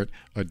start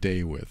a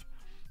day with.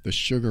 The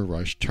sugar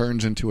rush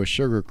turns into a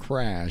sugar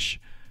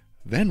crash.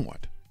 Then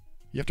what?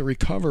 You have to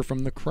recover from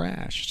the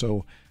crash.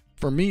 So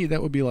for me,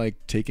 that would be like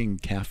taking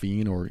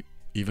caffeine or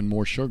even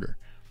more sugar.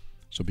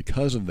 So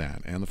because of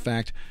that, and the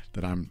fact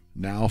that I'm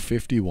now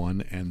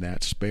 51 and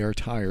that spare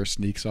tire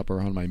sneaks up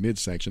around my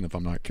midsection if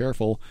I'm not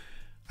careful,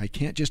 I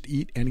can't just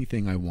eat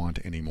anything I want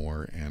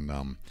anymore. And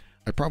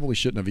I probably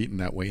shouldn't have eaten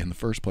that way in the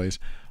first place,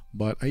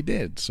 but I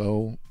did.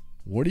 So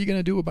what are you going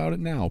to do about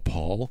it now,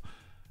 Paul?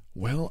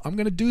 Well, I'm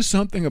going to do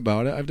something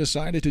about it. I've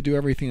decided to do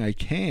everything I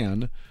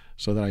can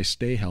so that I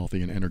stay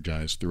healthy and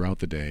energized throughout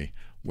the day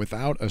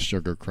without a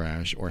sugar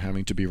crash or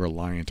having to be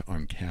reliant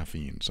on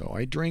caffeine. So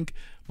I drink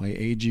my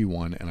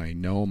AG1, and I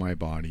know my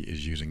body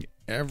is using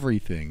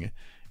everything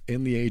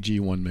in the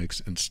AG1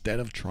 mix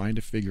instead of trying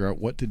to figure out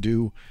what to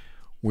do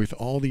with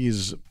all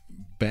these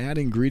bad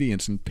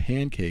ingredients in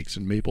pancakes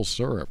and maple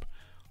syrup.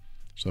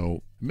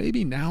 So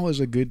maybe now is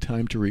a good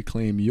time to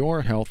reclaim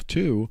your health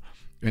too,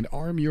 and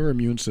arm your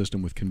immune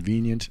system with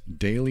convenient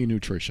daily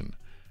nutrition.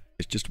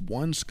 It's just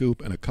one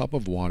scoop and a cup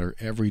of water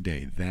every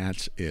day.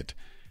 That's it.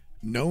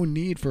 No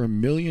need for a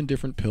million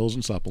different pills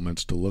and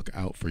supplements to look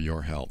out for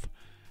your health.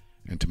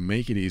 And to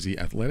make it easy,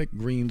 Athletic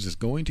Greens is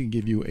going to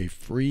give you a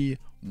free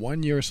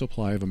 1-year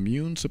supply of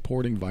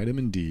immune-supporting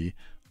vitamin D.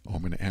 Oh,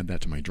 I'm going to add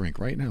that to my drink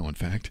right now, in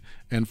fact.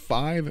 And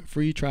 5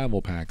 free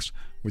travel packs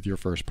with your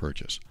first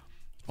purchase.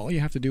 All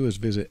you have to do is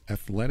visit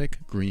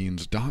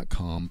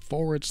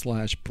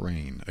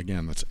athleticgreens.com/brain.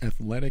 Again, that's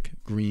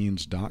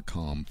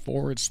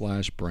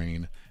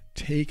athleticgreens.com/brain.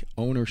 Take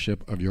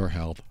ownership of your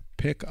health.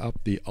 Pick up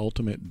the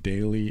ultimate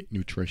daily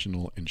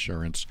nutritional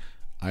insurance.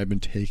 I've been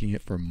taking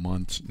it for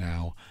months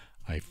now.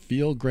 I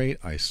feel great,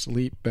 I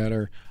sleep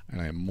better,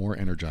 and I am more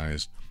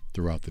energized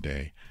throughout the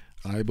day.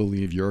 I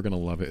believe you're going to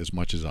love it as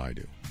much as I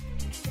do.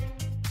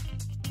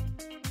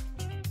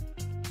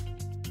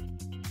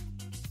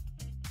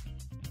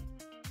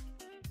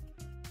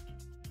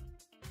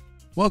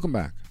 Welcome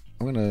back.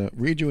 I'm going to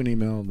read you an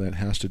email that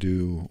has to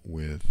do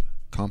with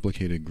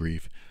complicated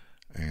grief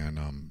and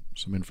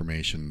some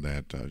information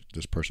that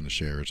this person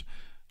shares.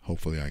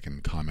 Hopefully I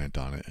can comment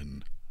on it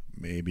and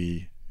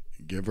maybe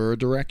give her a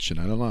direction.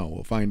 I don't know.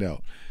 We'll find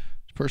out.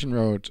 This person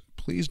wrote,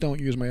 "Please don't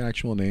use my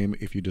actual name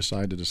if you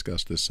decide to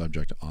discuss this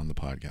subject on the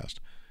podcast."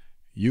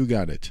 You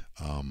got it,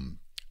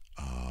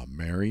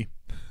 Mary.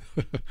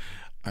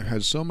 I've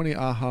had so many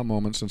aha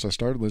moments since I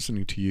started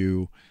listening to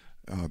you.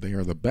 They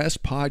are the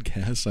best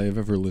podcasts I have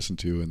ever listened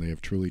to, and they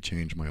have truly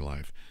changed my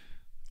life.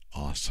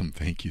 Awesome.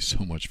 Thank you so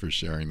much for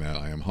sharing that.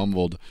 I am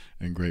humbled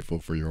and grateful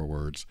for your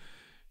words.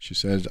 She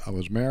says, "I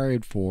was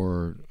married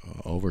for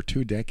over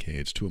 2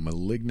 decades to a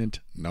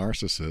malignant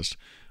narcissist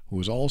who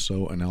was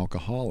also an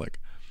alcoholic.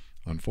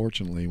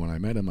 Unfortunately, when I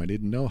met him, I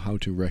didn't know how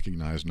to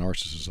recognize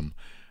narcissism,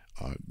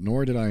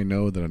 nor did I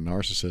know that a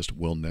narcissist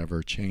will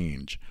never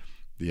change.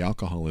 The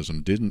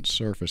alcoholism didn't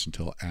surface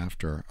until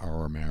after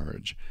our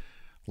marriage.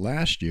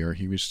 Last year,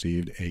 he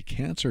received a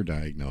cancer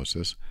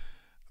diagnosis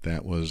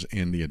that was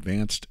in the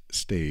advanced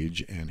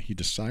stage, and he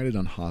decided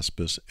on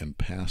hospice and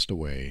passed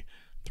away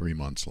 3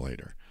 months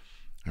later.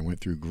 I went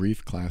through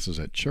grief classes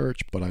at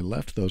church, but I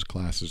left those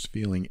classes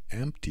feeling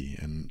empty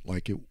and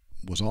like it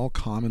was all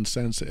common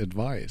sense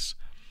advice.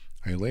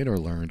 I later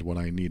learned what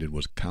I needed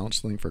was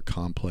counseling for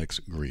complex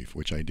grief,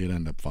 which I did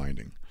end up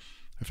finding.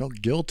 I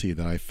felt guilty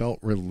that I felt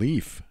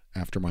relief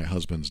after my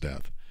husband's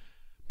death.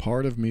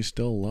 Part of me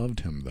still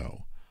loved him,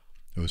 though.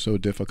 It was so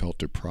difficult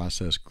to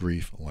process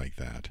grief like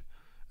that,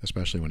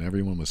 especially when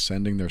everyone was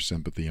sending their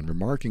sympathy and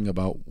remarking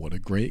about what a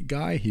great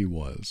guy he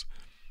was.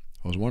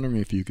 I was wondering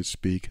if you could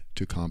speak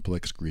to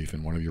complex grief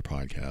in one of your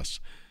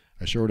podcasts.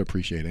 I sure would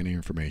appreciate any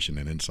information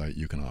and insight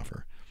you can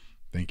offer.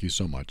 Thank you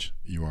so much.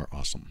 You are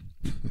awesome.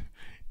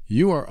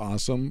 You are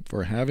awesome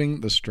for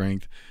having the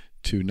strength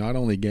to not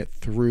only get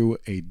through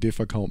a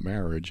difficult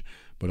marriage,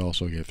 but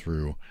also get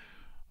through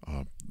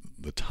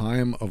the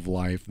time of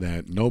life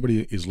that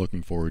nobody is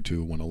looking forward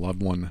to when a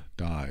loved one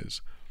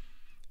dies.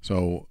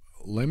 So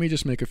let me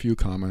just make a few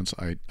comments.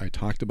 I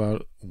talked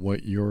about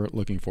what you're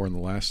looking for in the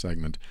last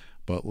segment,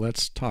 but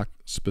let's talk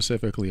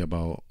specifically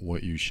about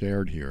what you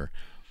shared here.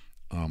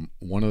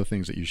 One of the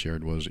things that you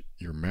shared was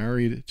you're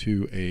married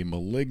to a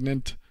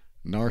malignant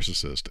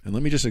narcissist. And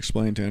let me just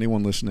explain to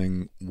anyone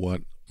listening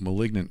what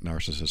malignant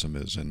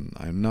narcissism is. And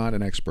I'm not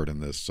an expert in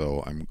this,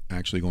 so I'm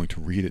actually going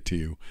to read it to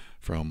you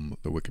from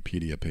the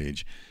Wikipedia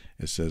page.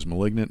 It says,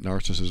 malignant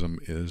narcissism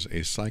is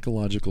a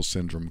psychological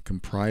syndrome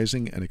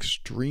comprising an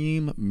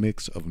extreme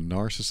mix of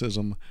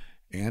narcissism,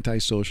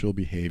 antisocial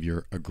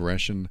behavior,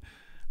 aggression,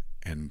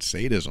 and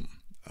sadism.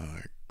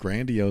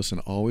 Grandiose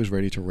and always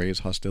ready to raise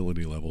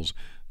hostility levels,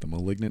 the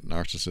malignant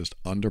narcissist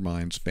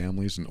undermines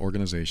families and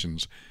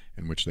organizations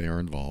in which they are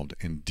involved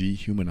and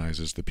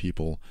dehumanizes the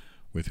people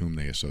with whom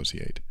they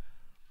associate.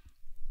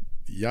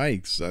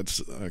 Yikes,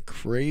 that's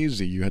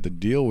crazy. You had to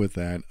deal with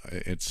that.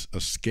 It's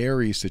a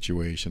scary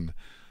situation,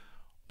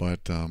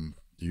 but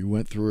you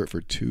went through it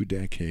for 2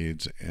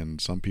 decades, and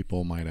some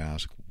people might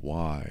ask,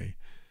 why?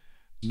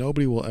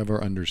 Nobody will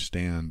ever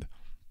understand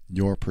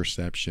your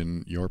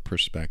perception, your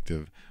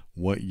perspective,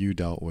 what you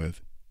dealt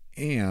with,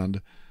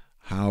 and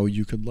how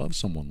you could love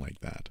someone like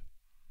that.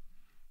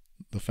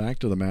 The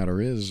fact of the matter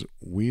is,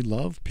 we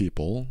love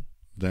people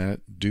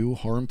that do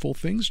harmful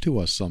things to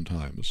us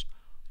sometimes.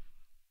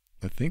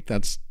 I think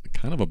that's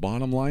kind of a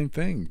bottom line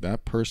thing.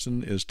 That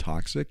person is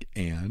toxic,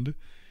 and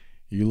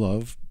you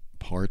love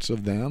parts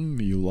of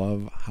them. You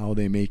love how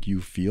they make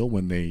you feel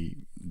when they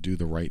do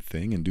the right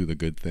thing and do the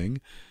good thing,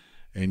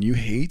 and you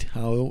hate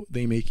how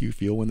they make you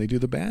feel when they do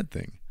the bad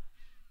thing.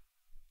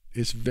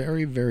 It's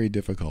very, very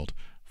difficult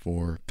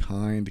for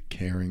kind,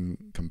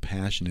 caring,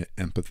 compassionate,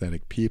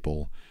 empathetic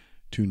people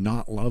to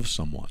not love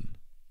someone.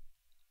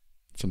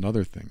 It's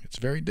another thing. It's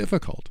very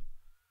difficult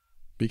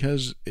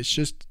because it's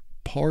just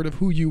part of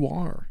who you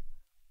are.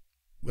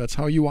 That's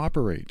how you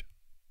operate.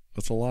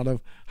 That's a lot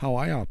of how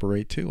I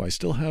operate too. I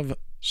still have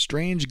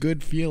strange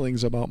good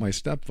feelings about my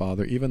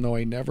stepfather, even though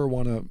I never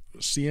want to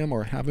see him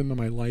or have him in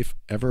my life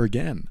ever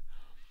again.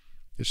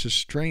 It's just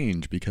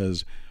strange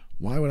because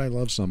why would I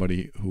love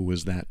somebody who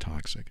was that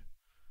toxic?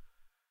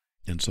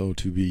 And so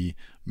to be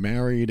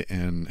married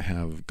and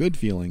have good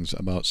feelings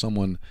about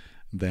someone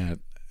that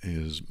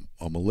is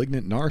a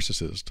malignant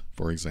narcissist,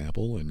 for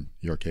example, in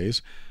your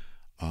case,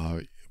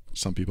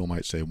 some people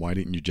might say, why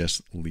didn't you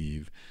just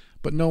leave?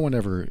 But no one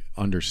ever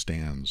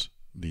understands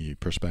the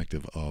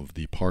perspective of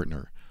the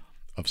partner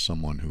of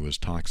someone who is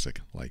toxic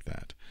like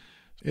that.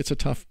 It's a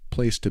tough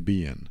place to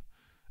be in,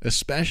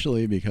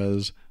 especially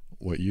because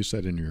what you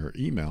said in your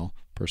email,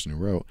 person who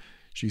wrote,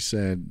 she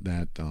said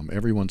that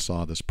everyone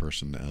saw this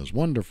person as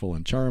wonderful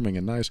and charming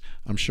and nice.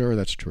 I'm sure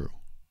that's true.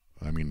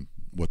 I mean,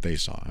 what they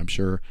saw. I'm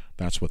sure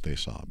that's what they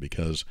saw,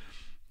 because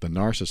the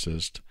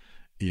narcissist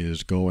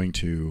is going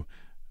to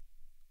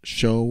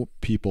show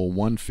people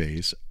one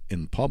face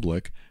in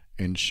public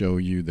and show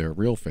you their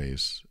real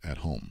face at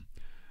home.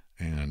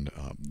 And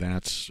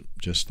that's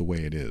just the way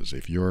it is.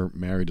 If you're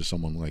married to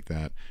someone like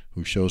that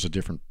who shows a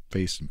different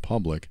face in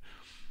public,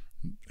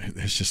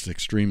 it's just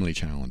extremely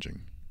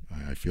challenging.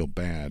 I feel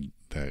bad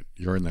that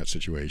you're in that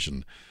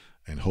situation,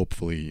 and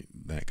hopefully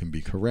that can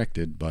be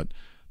corrected. But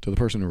to the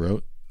person who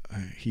wrote,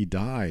 he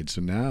died. So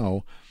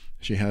now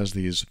she has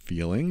these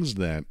feelings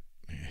that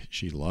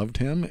she loved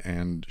him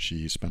and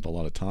she spent a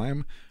lot of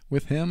time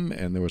with him,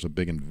 and there was a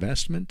big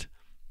investment.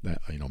 That,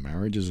 you know,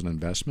 marriage is an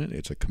investment.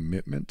 It's a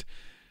commitment.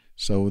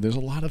 So there's a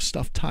lot of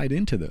stuff tied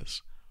into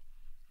this.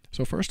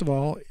 So first of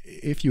all,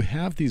 if you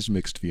have these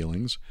mixed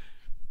feelings,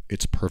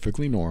 it's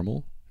perfectly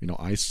normal. You know,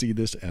 I see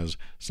this as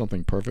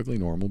something perfectly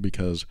normal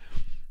because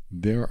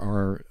there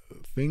are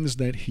things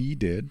that he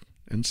did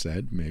and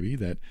said maybe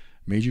that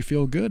made you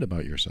feel good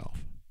about yourself.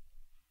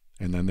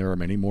 And then there are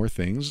many more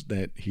things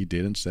that he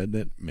did and said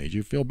that made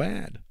you feel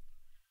bad.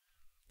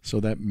 So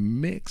that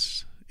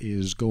mix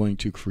is going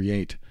to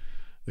create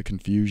the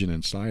confusion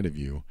inside of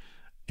you,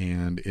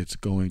 and it's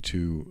going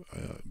to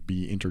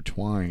be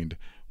intertwined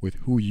with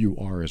who you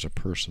are as a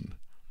person.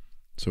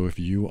 So if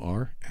you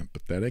are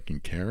empathetic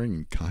and caring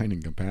and kind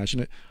and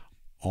compassionate,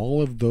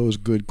 all of those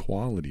good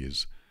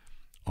qualities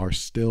are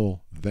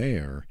still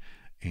there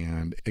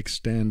and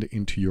extend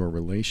into your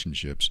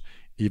relationships,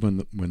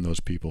 even when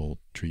those people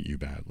treat you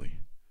badly.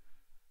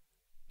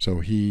 So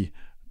he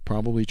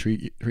probably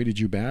treated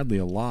you badly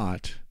a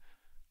lot,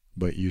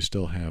 but you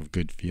still have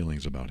good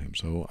feelings about him.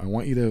 So I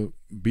want you to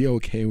be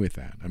okay with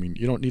that. I mean,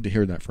 you don't need to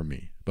hear that from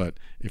me, but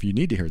if you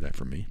need to hear that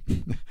from me,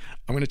 I'm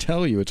going to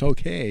tell you it's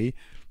okay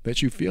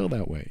that you feel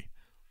that way.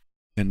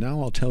 And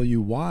now I'll tell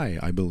you why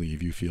I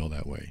believe you feel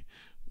that way.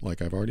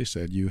 Like I've already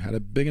said, you had a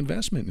big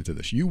investment into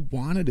this. You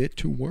wanted it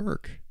to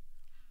work.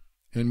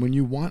 And when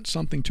you want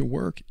something to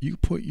work, you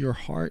put your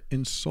heart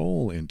and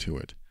soul into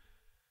it.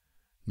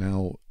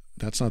 Now,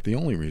 that's not the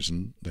only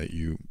reason that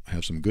you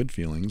have some good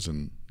feelings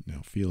and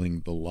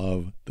feeling the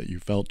love that you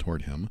felt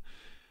toward him.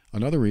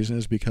 Another reason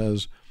is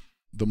because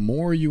the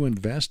more you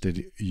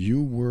invested,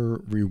 you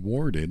were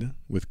rewarded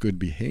with good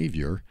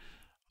behavior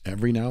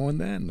every now and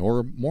then,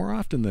 or more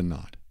often than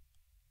not.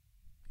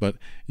 But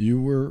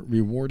you were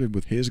rewarded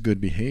with his good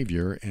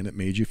behavior, and it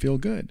made you feel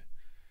good.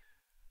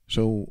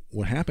 So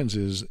what happens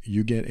is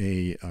you get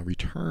a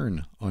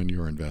return on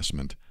your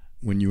investment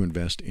when you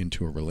invest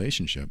into a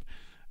relationship.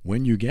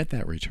 When you get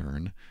that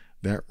return,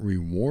 that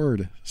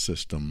reward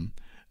system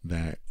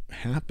that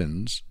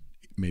happens,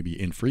 maybe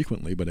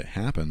infrequently, but it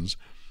happens,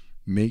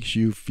 makes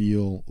you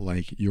feel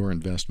like your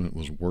investment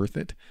was worth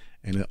it.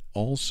 And it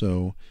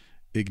also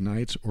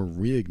ignites or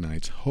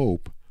reignites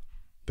hope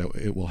that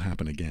it will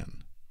happen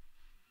again.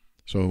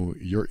 So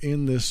you're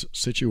in this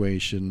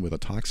situation with a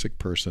toxic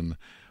person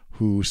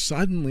who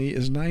suddenly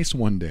is nice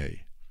one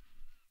day.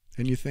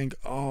 And you think,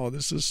 oh,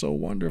 this is so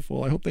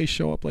wonderful. I hope they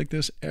show up like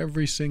this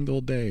every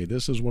single day.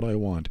 This is what I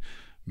want.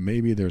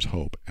 Maybe there's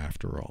hope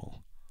after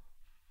all.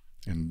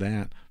 And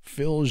that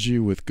fills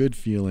you with good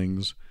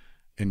feelings.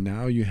 And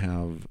now you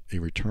have a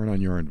return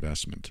on your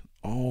investment.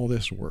 All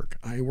this work.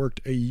 I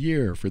worked a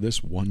year for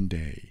this one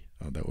day.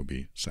 That would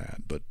be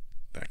sad, but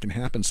that can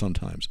happen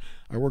sometimes.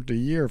 I worked a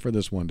year for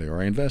this one day,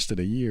 or I invested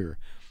a year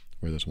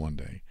for this one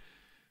day.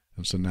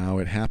 And so now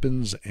it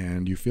happens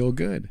and you feel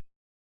good.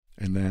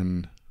 And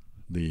then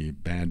the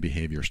bad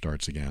behavior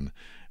starts again.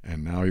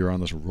 And now you're on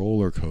this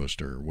roller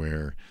coaster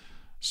where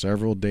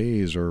several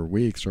days or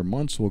weeks or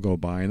months will go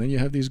by, and then you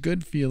have these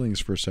good feelings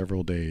for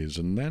several days,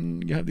 and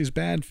then you have these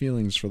bad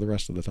feelings for the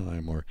rest of the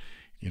time. Or,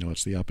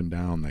 it's the up and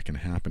down that can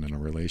happen in a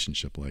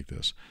relationship like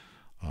this.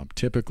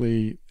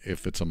 Typically,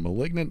 if it's a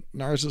malignant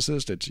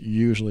narcissist, it's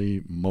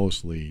usually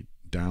mostly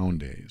down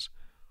days.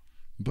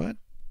 But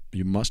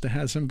you must have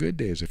had some good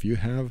days. If you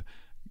have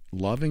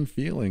loving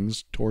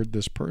feelings toward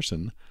this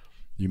person,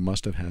 you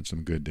must have had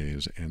some good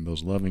days, and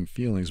those loving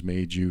feelings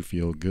made you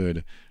feel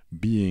good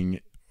being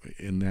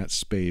in that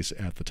space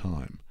at the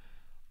time.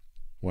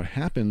 What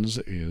happens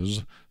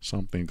is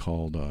something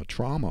called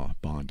trauma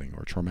bonding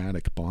or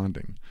traumatic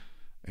bonding.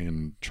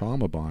 And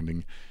trauma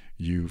bonding,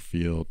 you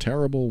feel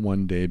terrible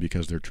one day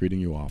because they're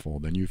treating you awful.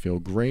 Then you feel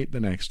great the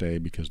next day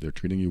because they're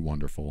treating you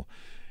wonderful.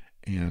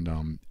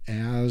 And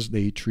as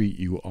they treat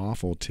you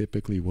awful,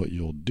 typically what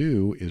you'll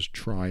do is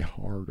try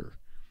harder.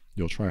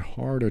 You'll try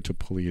harder to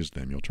please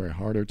them. You'll try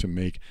harder to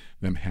make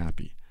them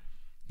happy.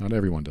 Not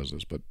everyone does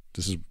this, but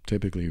this is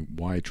typically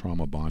why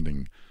trauma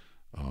bonding,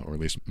 or at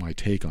least my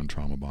take on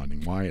trauma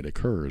bonding, why it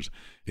occurs,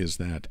 is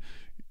that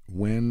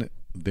when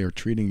they're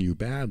treating you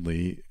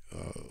badly,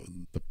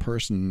 the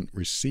person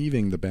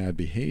receiving the bad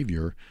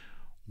behavior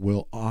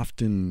will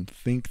often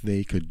think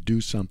they could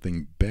do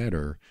something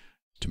better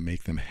to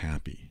make them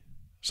happy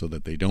so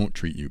that they don't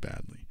treat you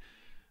badly.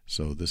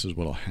 So this is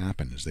what will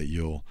happen, is that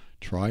you'll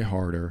try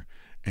harder,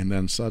 and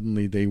then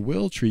suddenly they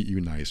will treat you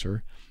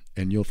nicer,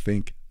 and you'll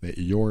think that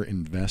your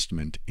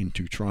investment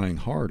into trying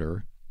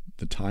harder,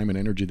 the time and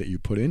energy that you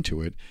put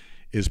into it,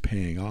 is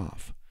paying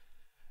off.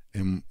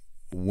 And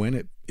when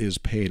it is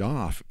paid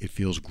off, it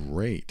feels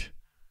great.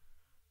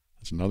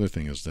 That's another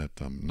thing, is that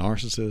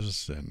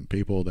narcissists and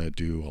people that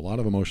do a lot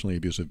of emotionally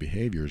abusive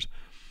behaviors,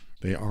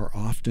 they are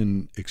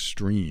often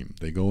extreme.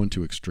 They go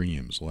into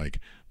extremes. Like,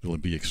 they'll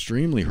be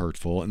extremely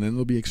hurtful and then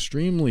they'll be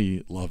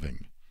extremely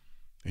loving.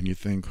 And you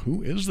think,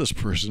 who is this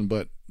person?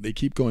 But they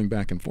keep going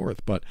back and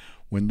forth. But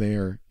when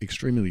they're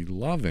extremely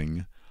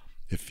loving,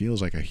 it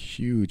feels like a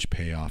huge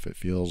payoff. It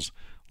feels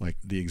like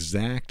the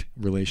exact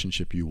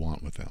relationship you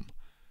want with them.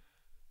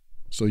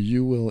 So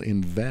you will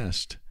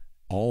invest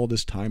all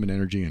this time and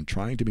energy in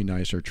trying to be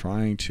nicer,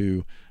 trying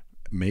to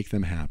make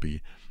them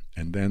happy,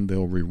 and then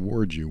they'll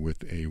reward you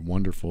with a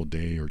wonderful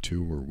day or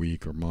two or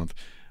week or month,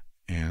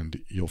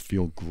 and you'll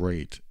feel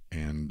great,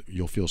 and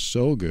you'll feel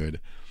so good.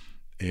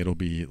 It'll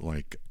be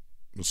like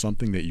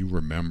something that you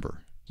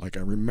remember. Like,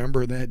 I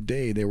remember that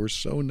day. They were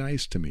so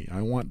nice to me.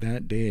 I want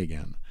that day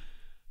again.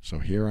 So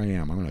here I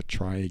am. I'm going to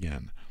try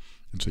again.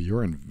 And so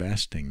you're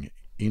investing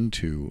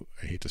into,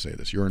 I hate to say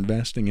this, you're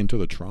investing into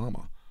the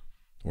trauma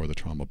or the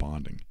trauma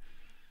bonding.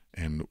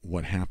 And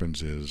what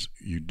happens is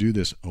you do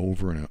this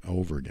over and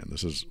over again.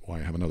 This is why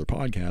I have another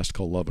podcast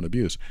called Love and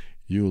Abuse.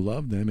 You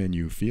love them and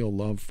you feel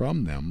love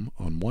from them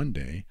on one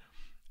day,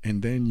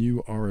 and then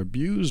you are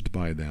abused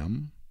by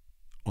them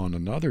on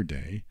another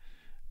day,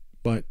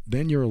 but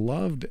then you're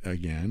loved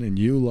again and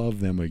you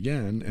love them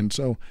again. And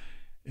so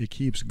it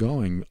keeps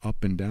going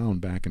up and down,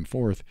 back and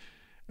forth,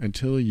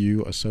 until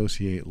you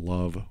associate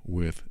love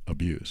with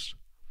abuse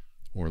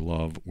or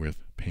love with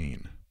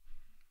pain.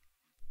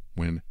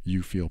 When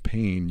you feel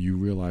pain, you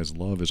realize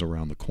love is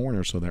around the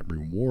corner, so that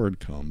reward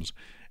comes,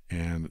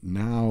 and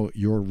now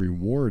you're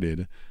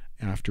rewarded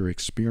after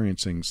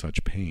experiencing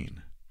such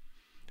pain,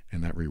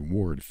 and that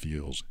reward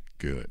feels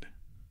good.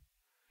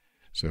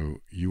 So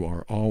you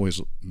are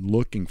always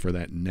looking for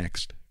that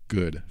next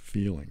good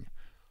feeling,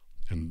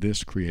 and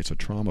this creates a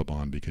trauma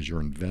bond because you're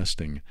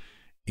investing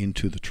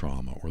into the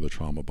trauma or the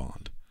trauma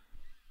bond.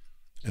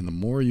 And the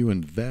more you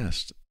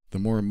invest, the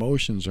more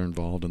emotions are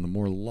involved and the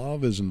more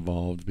love is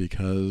involved,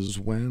 because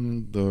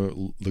when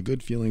the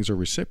good feelings are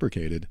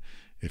reciprocated,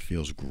 it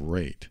feels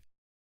great.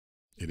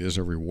 It is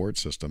a reward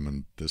system,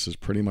 and this is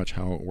pretty much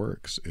how it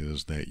works,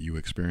 is that you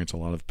experience a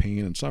lot of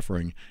pain and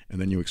suffering, and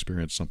then you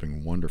experience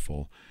something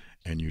wonderful,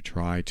 and you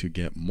try to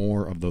get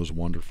more of those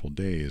wonderful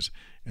days,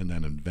 and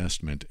then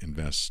investment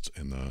invests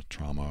in the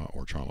trauma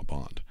or trauma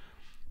bond.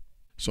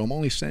 So I'm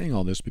only saying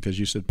all this because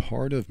you said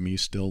part of me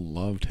still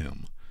loved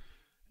him.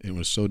 It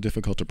was so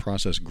difficult to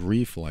process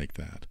grief like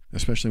that,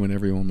 especially when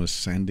everyone was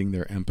sending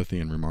their empathy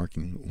and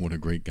remarking what a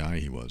great guy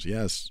he was.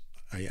 Yes,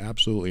 I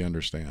absolutely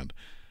understand.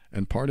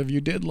 And part of you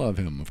did love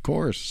him, of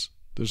course.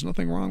 There's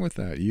nothing wrong with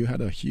that. You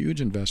had a huge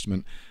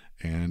investment,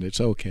 and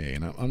it's okay.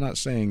 And I'm not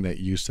saying that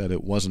you said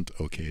it wasn't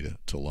okay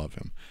to love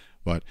him,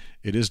 but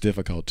it is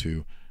difficult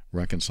to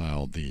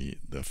reconcile the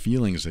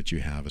feelings that you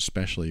have,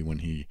 especially when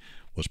he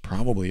was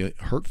probably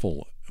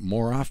hurtful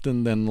more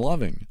often than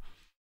loving.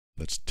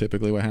 That's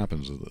typically what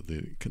happens.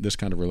 This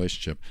kind of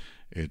relationship,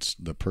 it's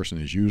the person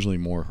is usually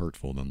more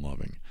hurtful than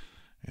loving.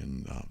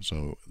 And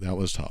so that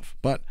was tough.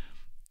 But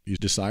you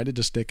decided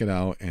to stick it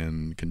out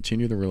and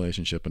continue the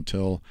relationship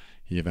until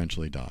he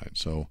eventually died.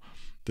 So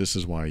this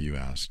is why you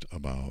asked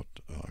about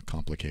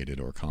complicated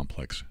or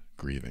complex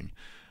grieving.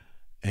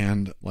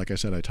 And like I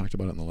said, I talked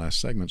about it in the last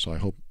segment, so I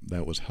hope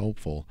that was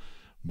helpful.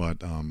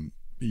 But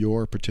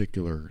your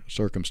particular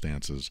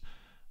circumstances,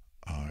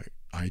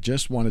 I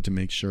just wanted to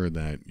make sure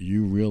that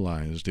you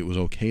realized it was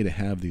okay to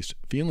have these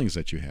feelings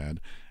that you had,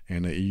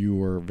 and that you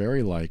were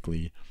very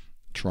likely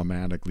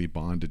traumatically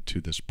bonded to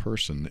this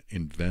person,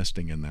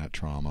 investing in that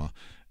trauma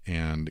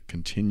and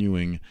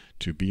continuing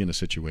to be in a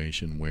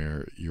situation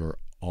where you're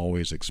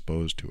always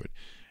exposed to it.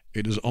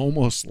 It is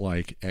almost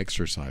like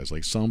exercise.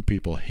 Like, some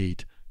people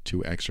hate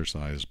to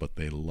exercise, but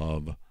they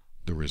love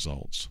the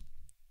results.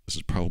 This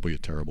is probably a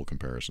terrible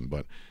comparison,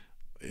 but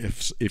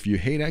if you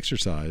hate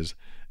exercise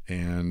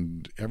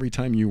and every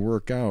time you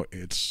work out,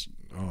 it's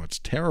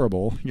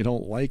terrible. You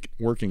don't like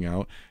working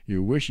out.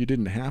 You wish you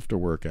didn't have to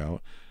work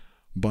out.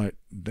 But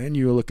then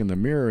you look in the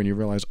mirror and you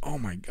realize, oh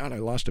my God, I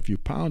lost a few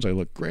pounds. I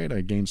look great.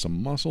 I gained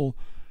some muscle.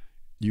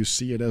 You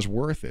see it as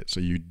worth it. So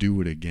you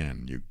do it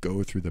again. You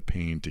go through the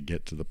pain to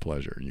get to the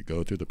pleasure. You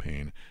go through the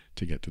pain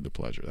to get to the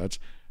pleasure. That's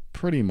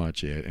pretty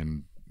much it.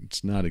 And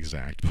it's not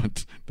exact,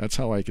 but that's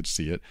how I could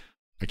see it.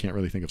 I can't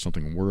really think of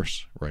something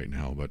worse right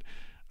now, but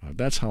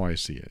that's how I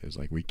see it. It's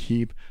like we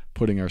keep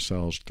putting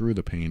ourselves through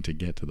the pain to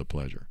get to the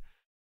pleasure.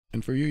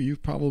 And for you,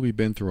 you've probably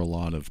been through a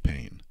lot of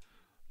pain.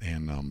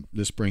 And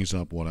this brings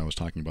up what I was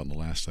talking about in the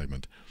last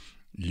segment.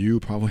 You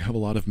probably have a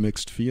lot of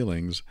mixed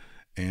feelings,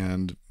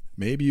 and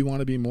maybe you want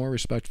to be more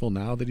respectful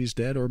now that he's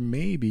dead, or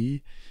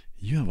maybe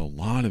you have a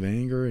lot of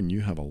anger and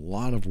you have a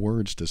lot of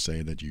words to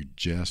say that you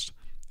just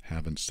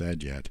haven't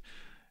said yet.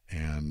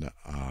 And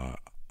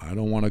I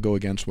don't want to go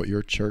against what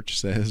your church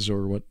says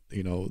or what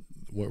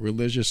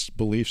religious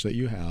beliefs that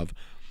you have,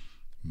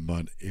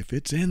 but if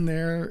it's in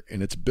there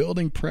and it's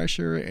building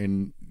pressure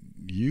and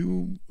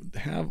you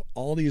have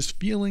all these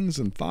feelings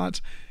and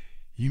thoughts,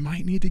 you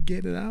might need to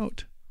get it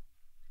out.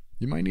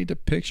 You might need to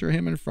picture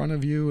him in front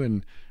of you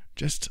and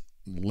just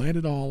let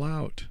it all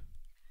out.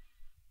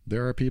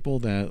 There are people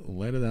that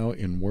let it out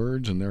in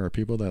words, and there are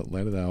people that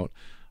let it out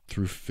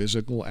through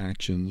physical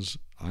actions.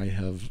 I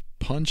have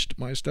punched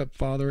my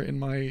stepfather in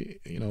my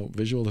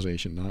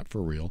visualization, not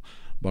for real,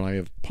 but I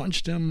have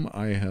punched him,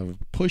 I have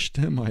pushed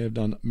him, I have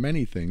done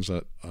many things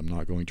that I'm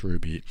not going to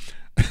repeat,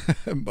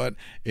 but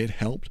it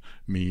helped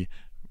me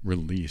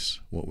release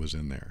what was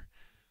in there.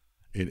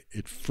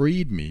 It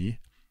freed me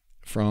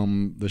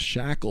from the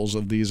shackles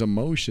of these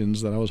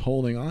emotions that I was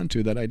holding on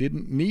to that I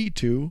didn't need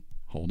to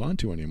hold on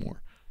to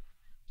anymore.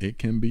 It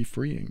can be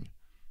freeing.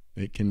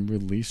 It can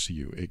release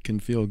you. It can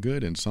feel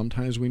good. And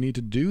sometimes we need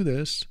to do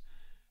this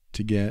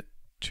to get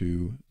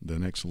to the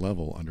next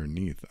level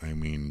underneath. I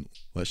mean,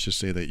 let's just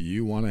say that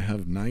you want to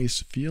have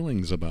nice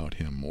feelings about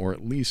him, or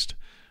at least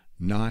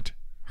not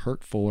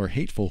hurtful or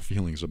hateful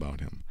feelings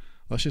about him.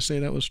 Let's just say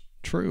that was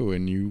true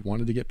and you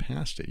wanted to get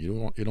past it.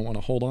 You don't want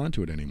to hold on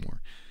to it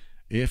anymore.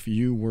 If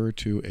you were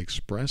to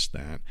express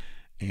that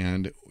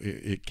and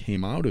it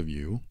came out of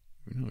you,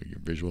 you're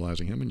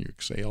visualizing him and you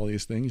say all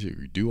these things,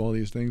 you do all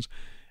these things.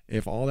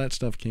 If all that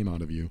stuff came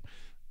out of you,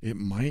 it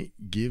might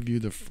give you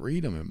the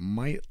freedom. It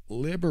might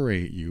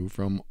liberate you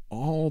from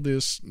all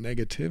this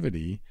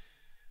negativity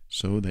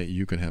so that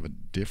you could have a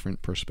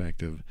different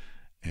perspective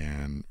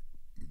and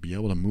be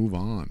able to move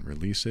on,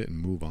 release it and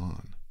move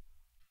on.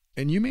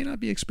 And you may not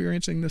be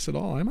experiencing this at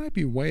all. I might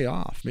be way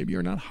off. Maybe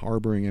you're not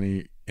harboring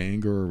any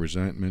anger or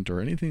resentment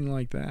or anything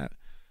like that.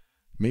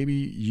 Maybe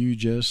you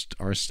just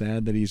are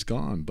sad that he's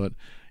gone, but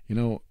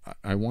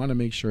I want to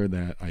make sure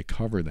that I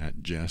cover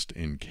that just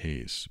in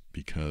case,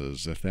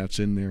 because if that's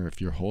in there,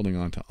 if you're holding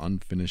on to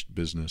unfinished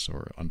business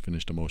or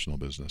unfinished emotional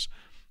business,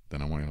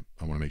 then I want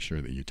to make sure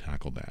that you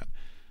tackle that.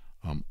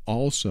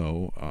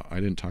 Also, I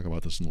didn't talk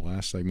about this in the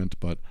last segment,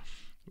 but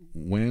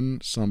when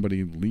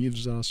somebody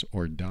leaves us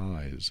or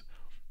dies,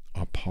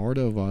 a part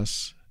of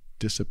us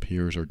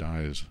disappears or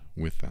dies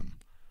with them.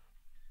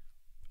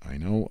 I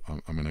know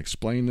I'm going to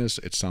explain this.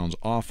 It sounds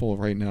awful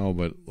right now,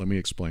 but let me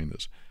explain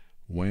this.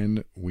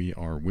 When we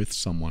are with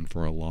someone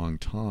for a long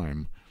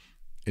time,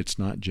 it's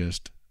not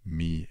just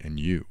me and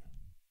you,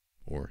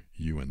 or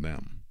you and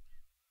them.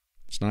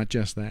 It's not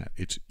just that.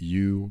 It's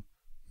you,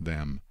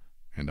 them,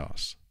 and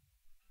us.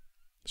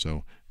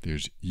 So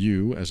there's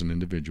you as an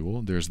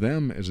individual, there's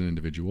them as an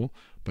individual,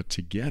 but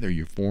together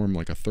you form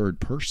like a third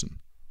person.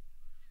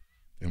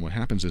 And what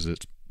happens is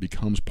it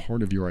becomes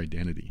part of your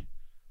identity.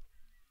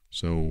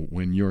 So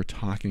when you're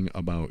talking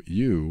about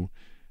you,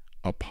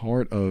 a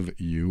part of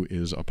you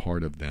is a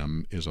part of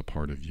them is a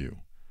part of you.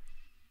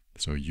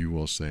 So you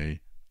will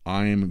say,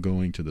 I'm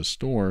going to the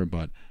store,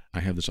 but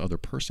I have this other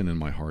person in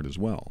my heart as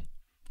well,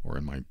 or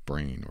in my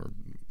brain, or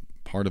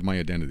part of my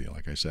identity,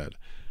 like I said.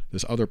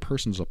 This other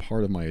person's a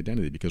part of my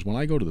identity, because when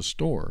I go to the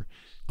store,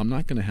 I'm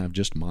not going to have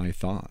just my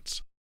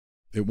thoughts.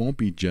 It won't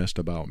be just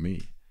about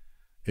me.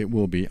 It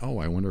will be, oh,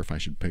 I wonder if I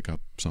should pick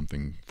up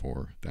something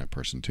for that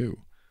person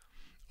too.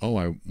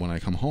 Oh, when I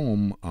come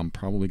home, I'm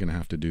probably going to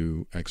have to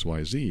do X,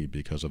 Y, Z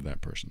because of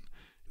that person.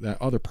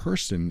 That other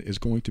person is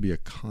going to be a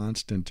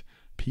constant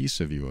piece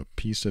of you, a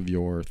piece of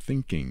your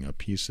thinking, a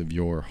piece of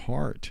your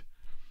heart.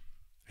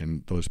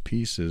 And those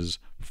pieces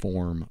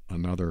form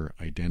another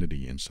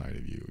identity inside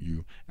of you.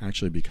 You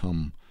actually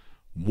become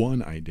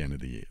one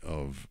identity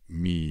of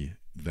me,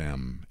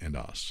 them, and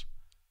us.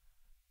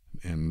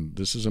 And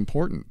this is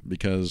important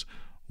because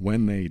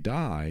when they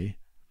die,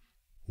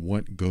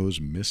 what goes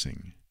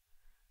missing?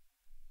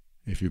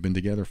 If you've been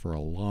together for a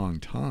long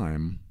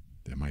time,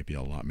 there might be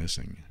a lot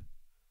missing.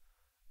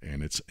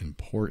 And it's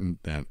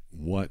important that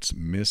what's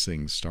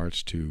missing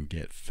starts to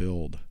get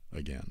filled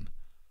again.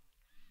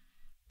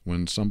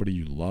 When somebody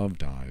you love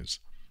dies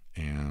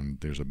and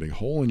there's a big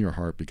hole in your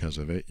heart because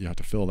of it, you have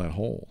to fill that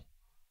hole.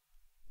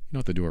 You don't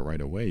have to do it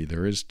right away.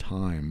 There is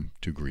time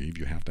to grieve.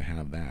 You have to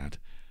have that.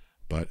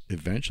 But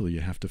eventually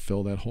you have to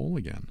fill that hole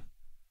again.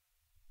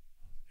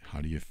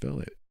 How do you fill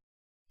it?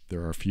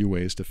 There are a few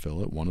ways to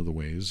fill it. One of the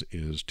ways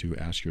is to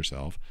ask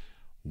yourself,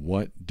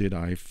 what did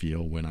I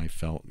feel when I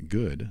felt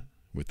good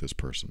with this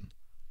person?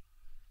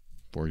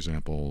 For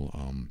example,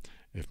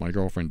 if my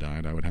girlfriend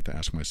died, I would have to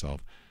ask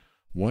myself,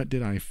 what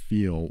did I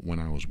feel when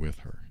I was with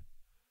her?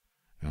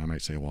 And I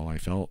might say, well, I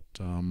felt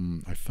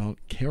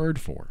cared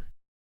for.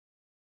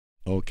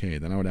 Okay,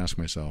 then I would ask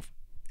myself,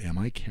 am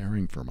I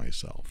caring for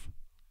myself?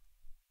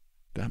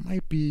 That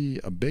might be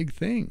a big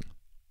thing,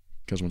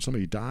 because when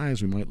somebody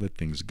dies, we might let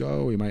things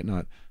go. We might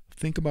not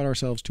think about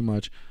ourselves too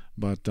much,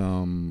 but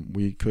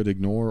we could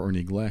ignore or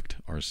neglect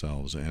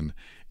ourselves. And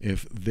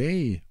if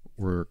they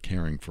were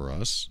caring for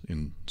us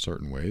in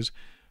certain ways,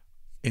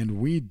 and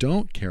we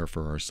don't care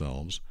for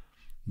ourselves,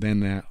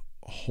 then that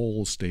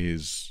hole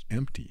stays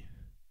empty.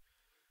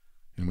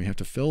 And we have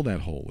to fill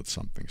that hole with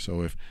something.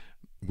 So if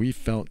we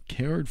felt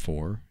cared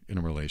for in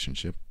a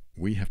relationship,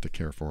 we have to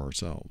care for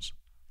ourselves.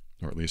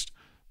 Or at least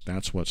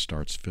that's what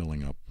starts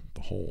filling up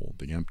the hole,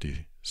 the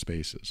empty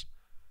spaces.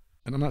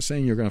 And I'm not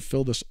saying you're going to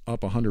fill this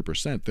up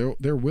 100%.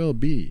 There will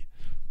be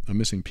a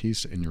missing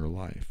piece in your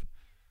life.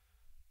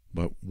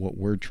 But what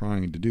we're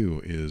trying to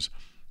do is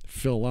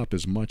fill up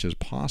as much as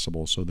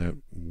possible so that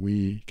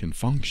we can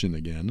function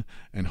again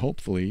and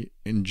hopefully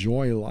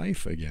enjoy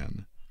life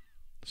again.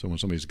 So when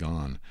somebody's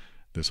gone,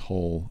 this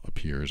hole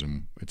appears,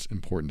 and it's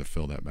important to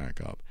fill that back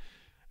up.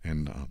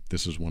 And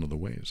this is one of the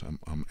ways.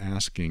 I'm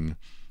asking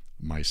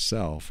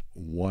myself,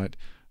 what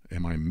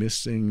am I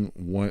missing?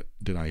 What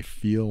did I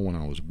feel when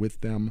I was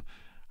with them?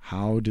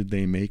 How did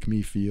they make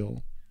me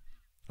feel?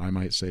 I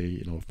might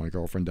say, if my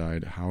girlfriend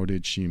died, how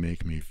did she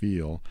make me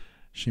feel?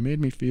 She made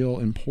me feel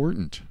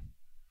important.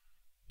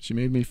 She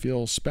made me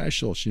feel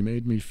special. She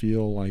made me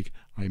feel like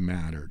I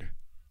mattered.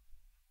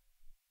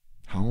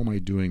 How am I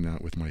doing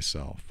that with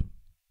myself?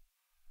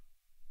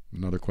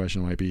 Another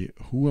question might be,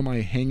 who am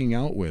I hanging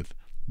out with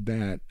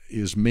that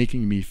is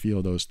making me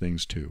feel those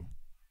things too?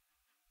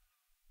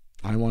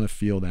 I want to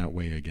feel that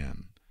way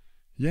again.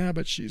 Yeah,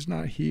 but she's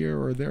not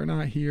here, or they're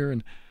not here,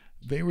 and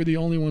they were the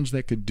only ones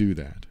that could do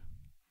that.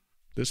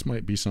 This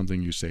might be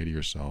something you say to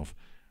yourself,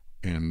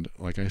 and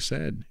like I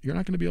said, you're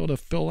not going to be able to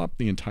fill up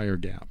the entire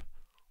gap,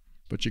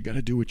 but you got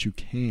to do what you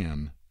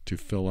can to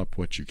fill up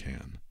what you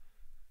can.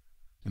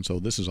 And so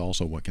this is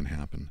also what can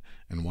happen,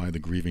 and why the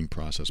grieving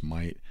process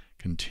might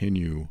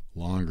continue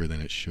longer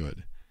than it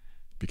should,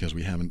 because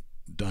we haven't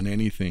done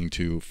anything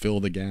to fill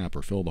the gap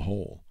or fill the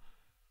hole.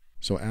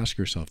 So ask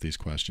yourself these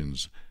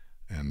questions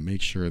and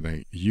make sure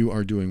that you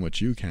are doing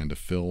what you can to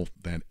fill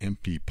that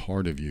empty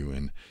part of you,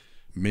 and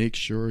make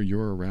sure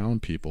you're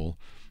around people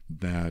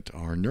that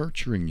are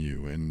nurturing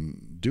you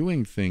and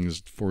doing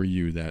things for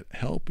you that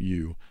help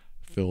you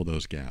fill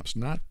those gaps.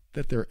 Not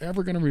that they're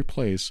ever going to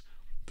replace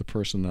the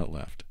person that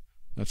left.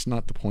 That's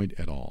not the point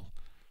at all.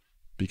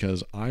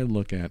 Because I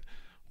look at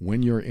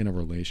when you're in a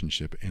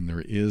relationship and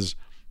there is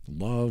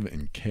love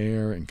and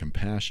care and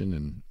compassion,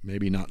 and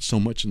maybe not so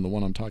much in the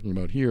one I'm talking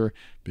about here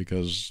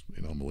because,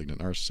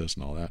 malignant narcissist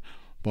and all that,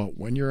 but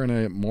when you're in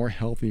a more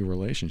healthy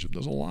relationship,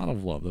 there's a lot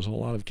of love, there's a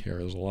lot of care,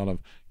 there's a lot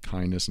of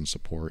kindness and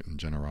support and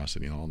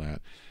generosity and all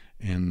that.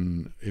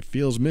 And it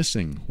feels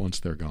missing once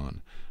they're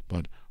gone.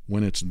 But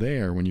when it's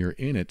there, when you're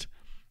in it,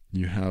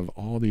 you have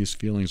all these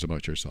feelings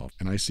about yourself.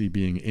 And I see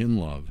being in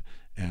love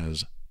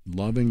as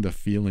loving the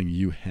feeling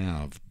you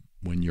have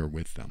when you're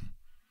with them.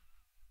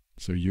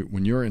 So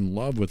when you're in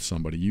love with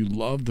somebody, you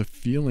love the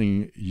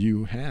feeling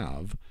you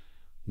have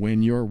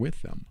when you're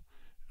with them.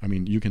 I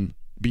mean, you can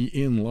be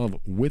in love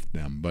with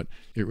them, but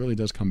it really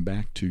does come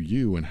back to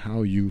you and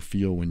how you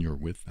feel when you're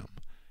with them.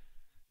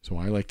 So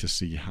I like to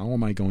see, how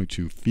am I going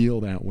to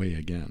feel that way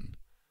again?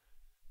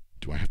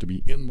 Do I have to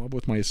be in love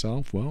with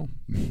myself? Well,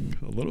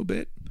 a little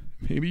bit.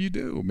 Maybe you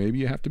do. Maybe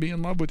you have to be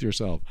in love with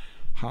yourself.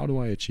 How do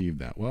I achieve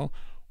that? Well,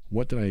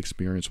 what did I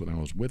experience when I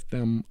was with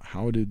them?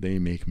 How did they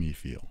make me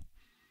feel?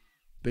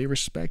 They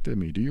respected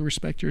me. Do you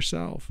respect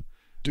yourself?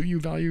 Do you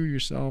value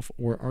yourself,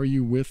 or are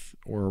you with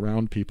or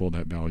around people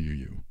that value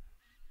you?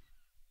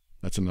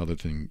 That's another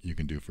thing you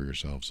can do for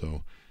yourself.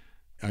 So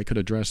I could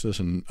address this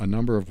in a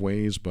number of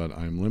ways, but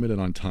I'm limited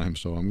on time,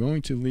 so I'm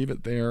going to leave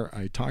it there.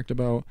 I talked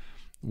about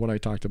what I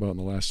talked about in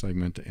the last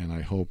segment, and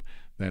I hope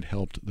that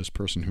helped this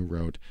person who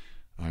wrote.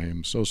 I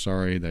am so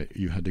sorry that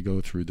you had to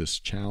go through this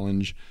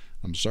challenge.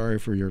 I'm sorry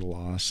for your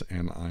loss,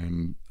 and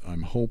I'm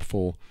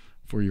hopeful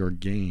for your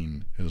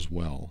gain as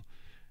well.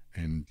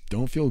 And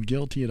don't feel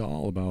guilty at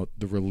all about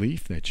the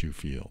relief that you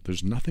feel.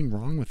 There's nothing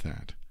wrong with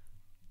that.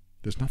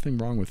 There's nothing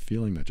wrong with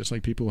feeling that. Just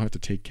like people who have to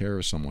take care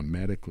of someone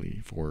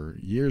medically for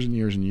years and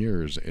years and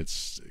years,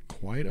 it's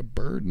quite a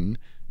burden,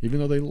 even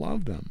though they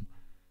love them.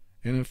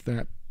 And if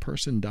that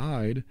person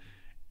died,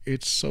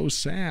 it's so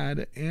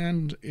sad,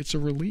 and it's a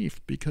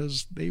relief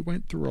because they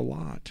went through a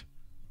lot.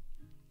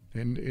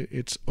 And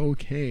it's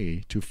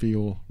okay to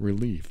feel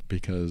relief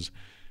because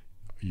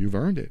you've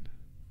earned it.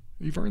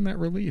 You've earned that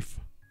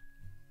relief.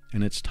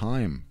 And it's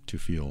time to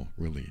feel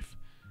relief.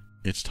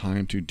 It's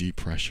time to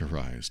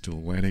depressurize, to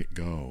let it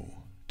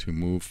go, to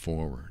move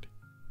forward,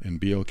 and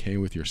be okay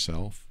with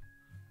yourself,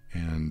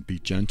 and be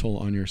gentle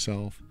on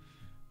yourself,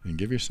 and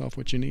give yourself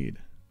what you need.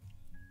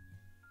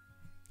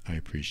 I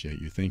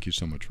appreciate you. Thank you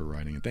so much for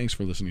writing, and thanks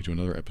for listening to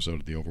another episode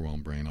of The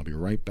Overwhelmed Brain. I'll be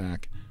right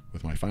back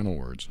with my final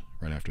words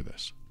right after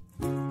this.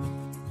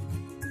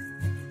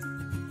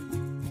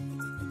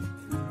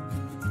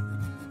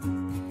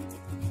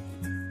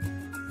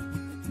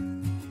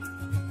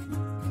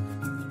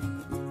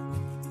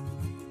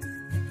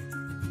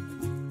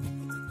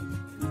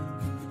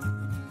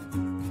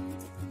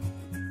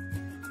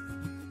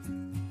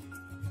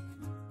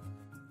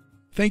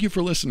 Thank you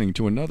for listening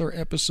to another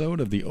episode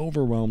of The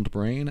Overwhelmed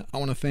Brain. I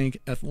want to thank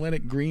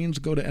Athletic Greens.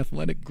 Go to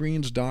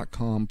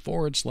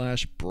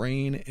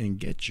athleticgreens.com/brain and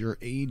get your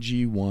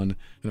AG1 and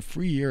a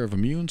free year of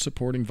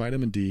immune-supporting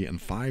vitamin D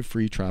and 5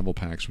 free travel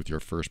packs with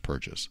your first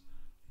purchase.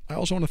 I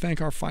also want to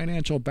thank our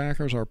financial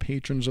backers, our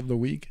patrons of the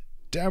week: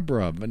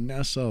 Deborah,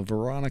 Vanessa,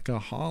 Veronica,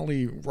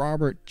 Holly,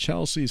 Robert,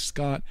 Chelsea,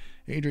 Scott,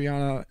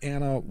 Adriana,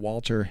 Anna,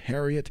 Walter,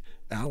 Harriet,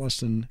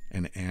 Allison,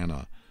 and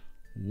Anna.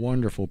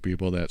 Wonderful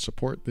people that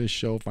support this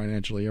show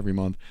financially every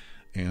month,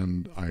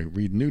 and I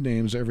read new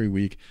names every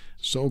week.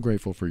 So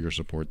grateful for your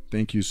support.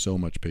 Thank you so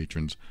much,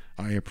 patrons.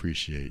 I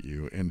appreciate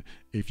you. And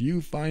if you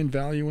find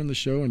value in the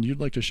show and you'd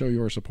like to show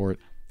your support,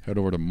 head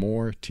over to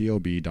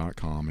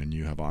moretob.com and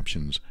you have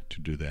options to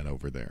do that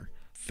over there.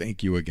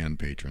 Thank you again,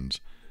 patrons.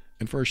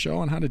 And for a show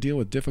on how to deal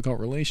with difficult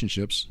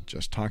relationships,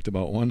 just talked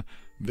about one,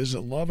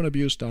 visit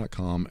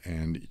loveandabuse.com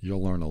and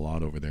you'll learn a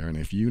lot over there. And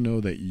if you know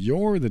that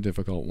you're the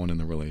difficult one in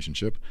the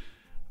relationship,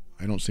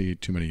 I don't see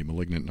too many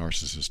malignant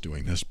narcissists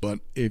doing this, but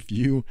if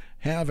you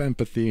have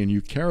empathy and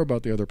you care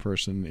about the other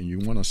person and you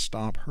want to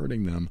stop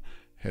hurting them,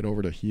 head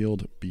over to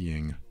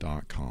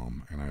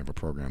healedbeing.com, and I have a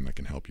program that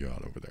can help you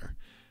out over there.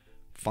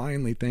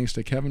 Finally, thanks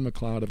to Kevin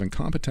MacLeod of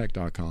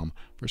Incompetech.com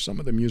for some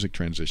of the music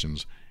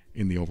transitions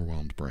in The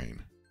Overwhelmed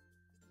Brain.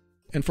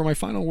 And for my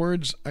final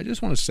words, I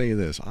just want to say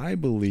this. I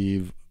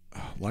believe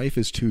life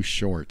is too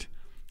short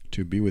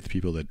to be with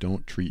people that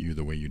don't treat you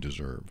the way you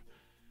deserve.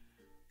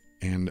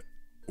 And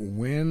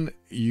when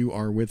you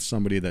are with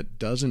somebody that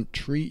doesn't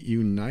treat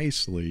you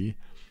nicely,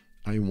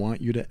 I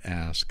want you to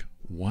ask,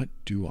 what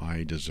do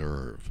I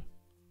deserve?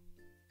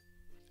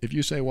 If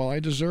you say, well, I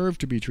deserve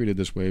to be treated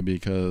this way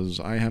because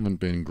I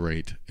haven't been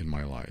great in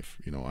my life,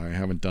 I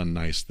haven't done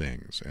nice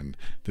things, and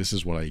this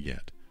is what I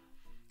get.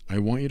 I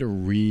want you to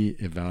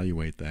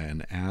reevaluate that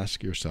and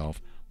ask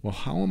yourself, well,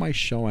 how am I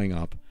showing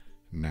up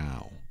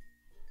now?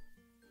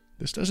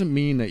 This doesn't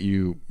mean that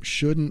you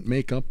shouldn't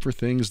make up for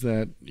things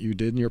that you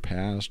did in your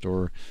past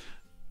or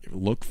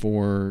look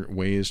for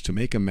ways to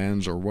make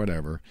amends or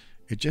whatever.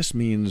 It just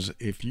means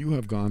if you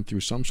have gone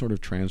through some sort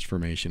of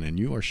transformation and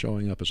you are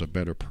showing up as a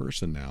better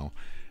person now,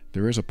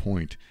 there is a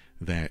point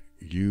that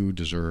you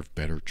deserve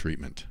better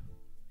treatment.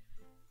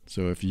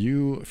 So if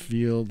you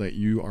feel that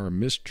you are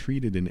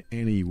mistreated in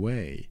any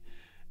way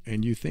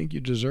and you think you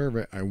deserve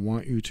it, I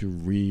want you to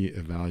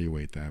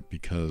reevaluate that,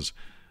 because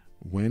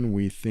when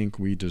we think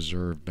we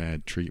deserve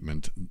bad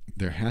treatment,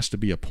 there has to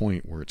be a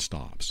point where it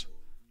stops.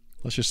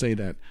 Let's just say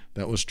that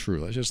that was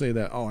true. Let's just say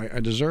that, I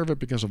deserve it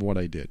because of what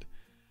I did.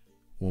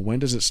 Well, when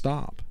does it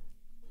stop?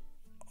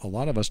 A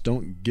lot of us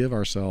don't give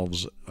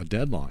ourselves a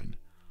deadline.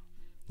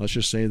 Let's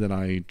just say that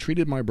I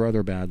treated my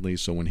brother badly,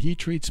 so when he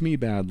treats me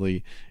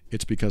badly,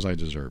 it's because I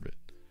deserve it.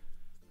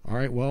 All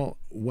right, well,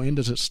 when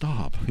does it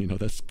stop?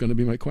 That's going to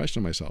be my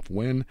question to myself.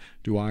 When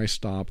do I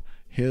stop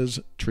his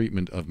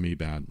treatment of me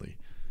badly?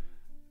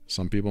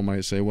 Some people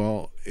might say,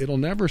 well, it'll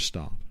never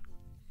stop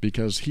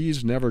because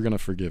he's never going to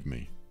forgive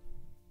me.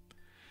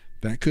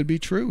 That could be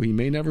true. He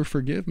may never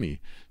forgive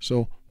me.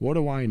 So what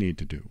do I need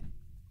to do?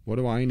 What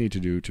do I need to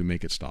do to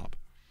make it stop?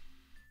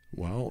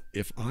 Well,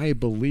 if I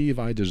believe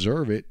I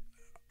deserve it,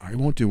 I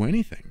won't do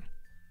anything.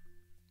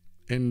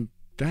 And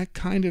that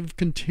kind of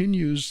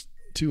continues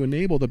to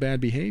enable the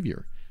bad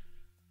behavior.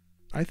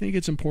 I think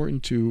it's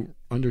important to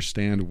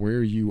understand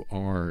where you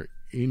are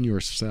in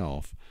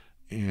yourself,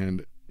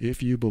 and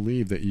if you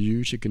believe that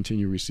you should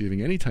continue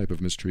receiving any type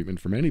of mistreatment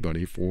from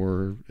anybody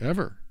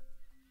forever.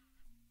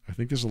 I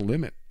think there's a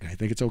limit. I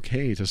think it's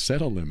okay to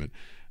set a limit.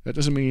 That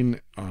doesn't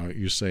mean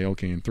you say,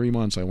 okay, in 3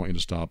 months I want you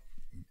to stop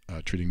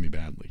treating me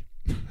badly.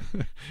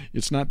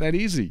 It's not that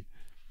easy.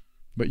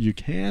 But you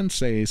can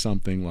say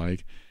something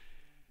like,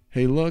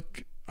 hey,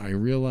 look, I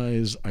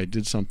realize I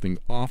did something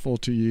awful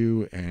to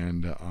you,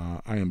 and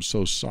I am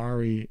so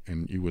sorry.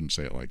 And you wouldn't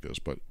say it like this,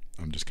 but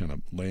I'm just kind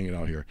of laying it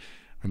out here.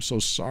 I'm so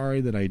sorry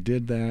that I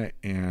did that,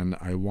 and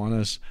I want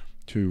us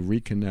to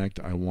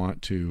reconnect. I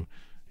want to,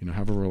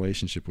 have a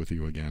relationship with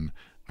you again.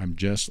 I'm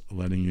just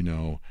letting you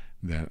know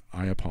that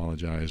I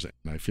apologize,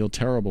 and I feel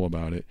terrible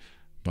about it,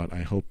 but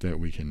I hope that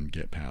we can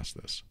get past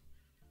this.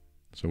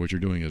 So what you're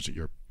doing is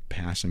you're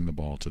passing the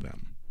ball to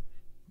them.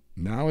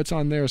 Now it's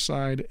on their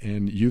side,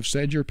 and you've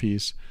said your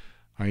piece.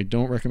 I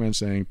don't recommend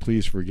saying,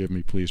 please forgive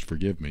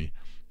me,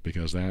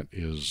 because that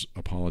is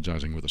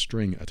apologizing with a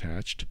string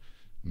attached.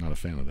 I'm not a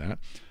fan of that.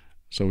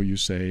 So you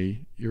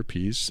say your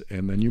piece,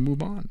 and then you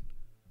move on.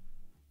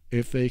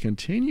 If they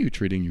continue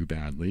treating you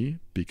badly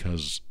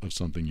because of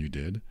something you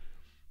did,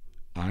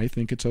 I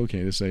think it's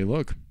okay to say,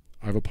 look,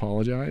 I've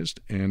apologized,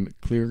 and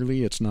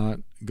clearly it's not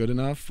good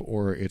enough,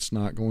 or it's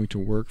not going to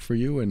work for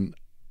you, and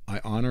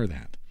I honor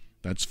that.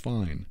 That's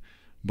fine.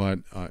 But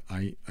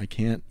I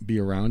can't be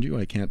around you.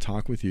 I can't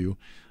talk with you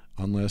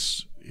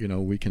unless,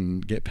 we can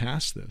get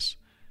past this,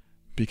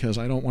 because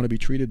I don't want to be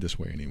treated this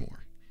way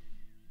anymore.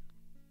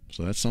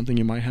 So that's something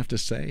you might have to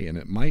say, and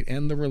it might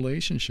end the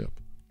relationship.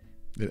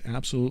 It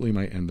absolutely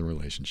might end the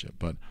relationship.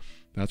 But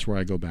that's where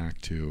I go back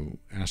to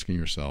asking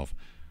yourself,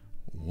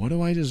 what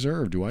do I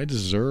deserve? Do I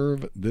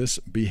deserve this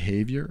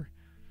behavior?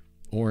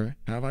 Or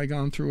have I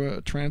gone through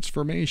a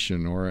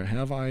transformation? Or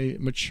have I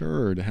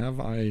matured?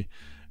 Have I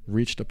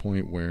reached a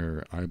point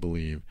where I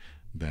believe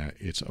that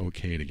it's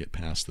okay to get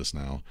past this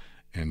now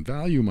and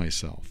value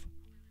myself?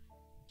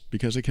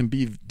 Because it can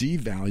be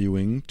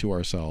devaluing to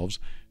ourselves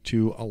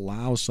to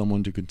allow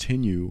someone to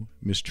continue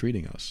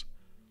mistreating us.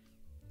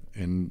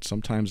 And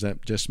sometimes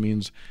that just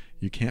means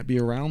you can't be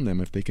around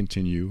them if they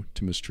continue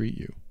to mistreat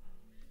you.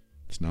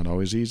 It's not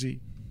always easy.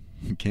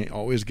 You can't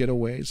always get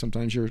away.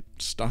 Sometimes you're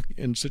stuck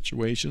in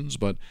situations,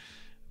 but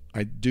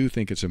I do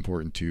think it's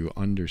important to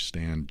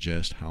understand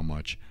just how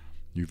much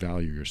you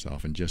value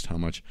yourself and just how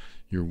much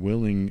you're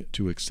willing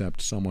to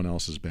accept someone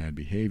else's bad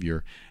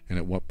behavior, and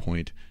at what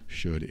point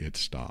should it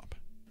stop.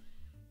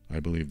 I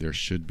believe there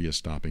should be a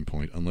stopping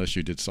point unless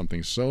you did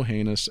something so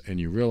heinous and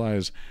you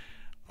realize,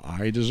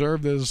 I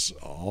deserve this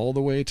all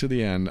the way to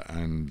the end,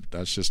 and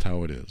that's just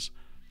how it is.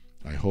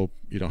 I hope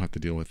you don't have to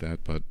deal with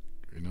that, but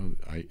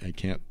I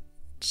can't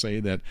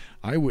say that.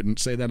 I wouldn't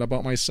say that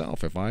about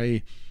myself. If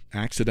I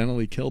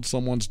accidentally killed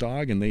someone's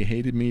dog and they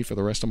hated me for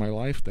the rest of my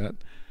life, that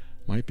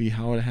might be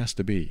how it has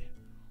to be.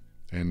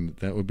 And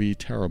that would be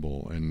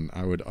terrible. And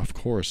I would, of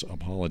course,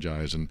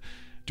 apologize and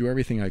do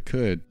everything I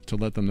could to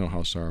let them know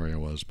how sorry I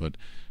was. But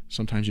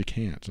sometimes you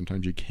can't.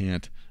 Sometimes you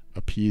can't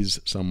appease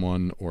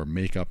someone or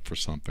make up for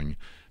something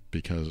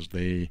because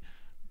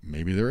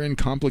maybe they're in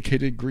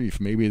complicated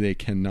grief. Maybe they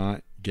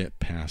cannot get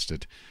past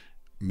it.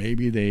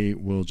 Maybe they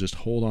will just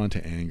hold on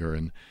to anger,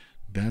 and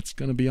that's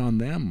going to be on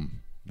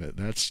them.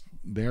 That's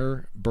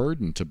their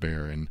burden to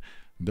bear, and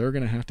they're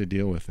going to have to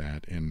deal with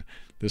that. And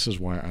this is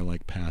why I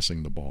like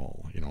passing the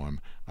ball.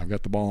 I've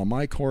got the ball on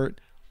my court,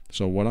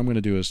 so what I'm going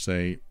to do is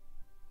say,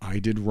 I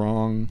did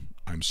wrong,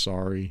 I'm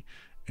sorry,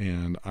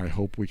 and I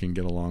hope we can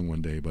get along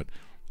one day, but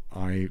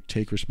I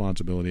take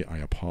responsibility, I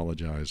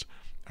apologize,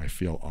 I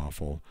feel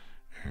awful,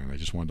 and I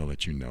just wanted to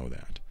let you know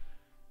that.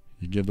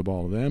 You give the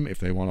ball to them. If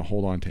they want to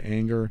hold on to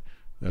anger,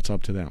 that's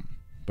up to them.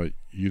 But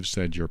you've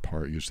said your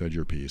part, you've said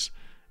your piece,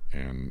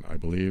 and I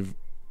believe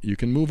you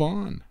can move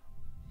on.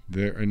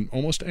 There, in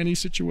almost any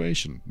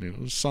situation,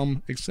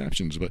 some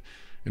exceptions, but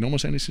in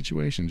almost any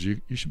situations,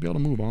 you should be able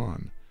to move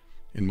on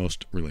in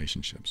most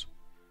relationships.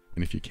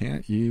 And if you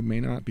can't, you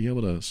may not be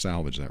able to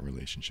salvage that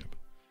relationship.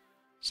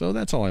 So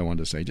that's all I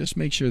wanted to say. Just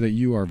make sure that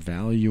you are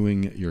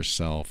valuing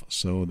yourself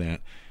so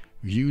that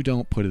you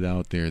don't put it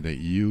out there that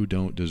you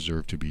don't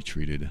deserve to be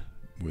treated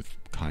with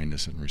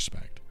kindness and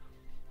respect.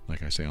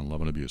 Like I say on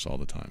Love and Abuse all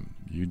the time,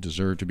 you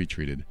deserve to be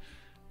treated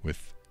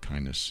with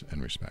kindness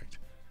and respect.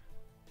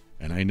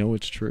 And I know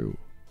it's true.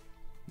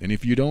 And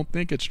if you don't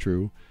think it's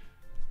true,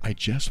 I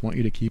just want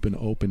you to keep an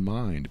open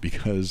mind,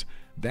 because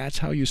that's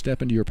how you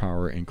step into your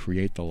power and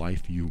create the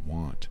life you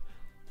want.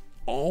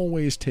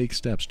 Always take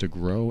steps to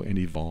grow and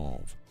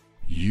evolve.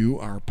 You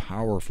are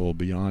powerful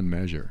beyond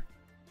measure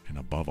and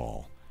above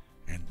all.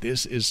 And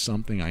this is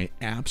something I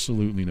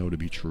absolutely know to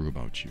be true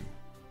about you.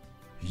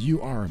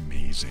 You are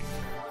amazing.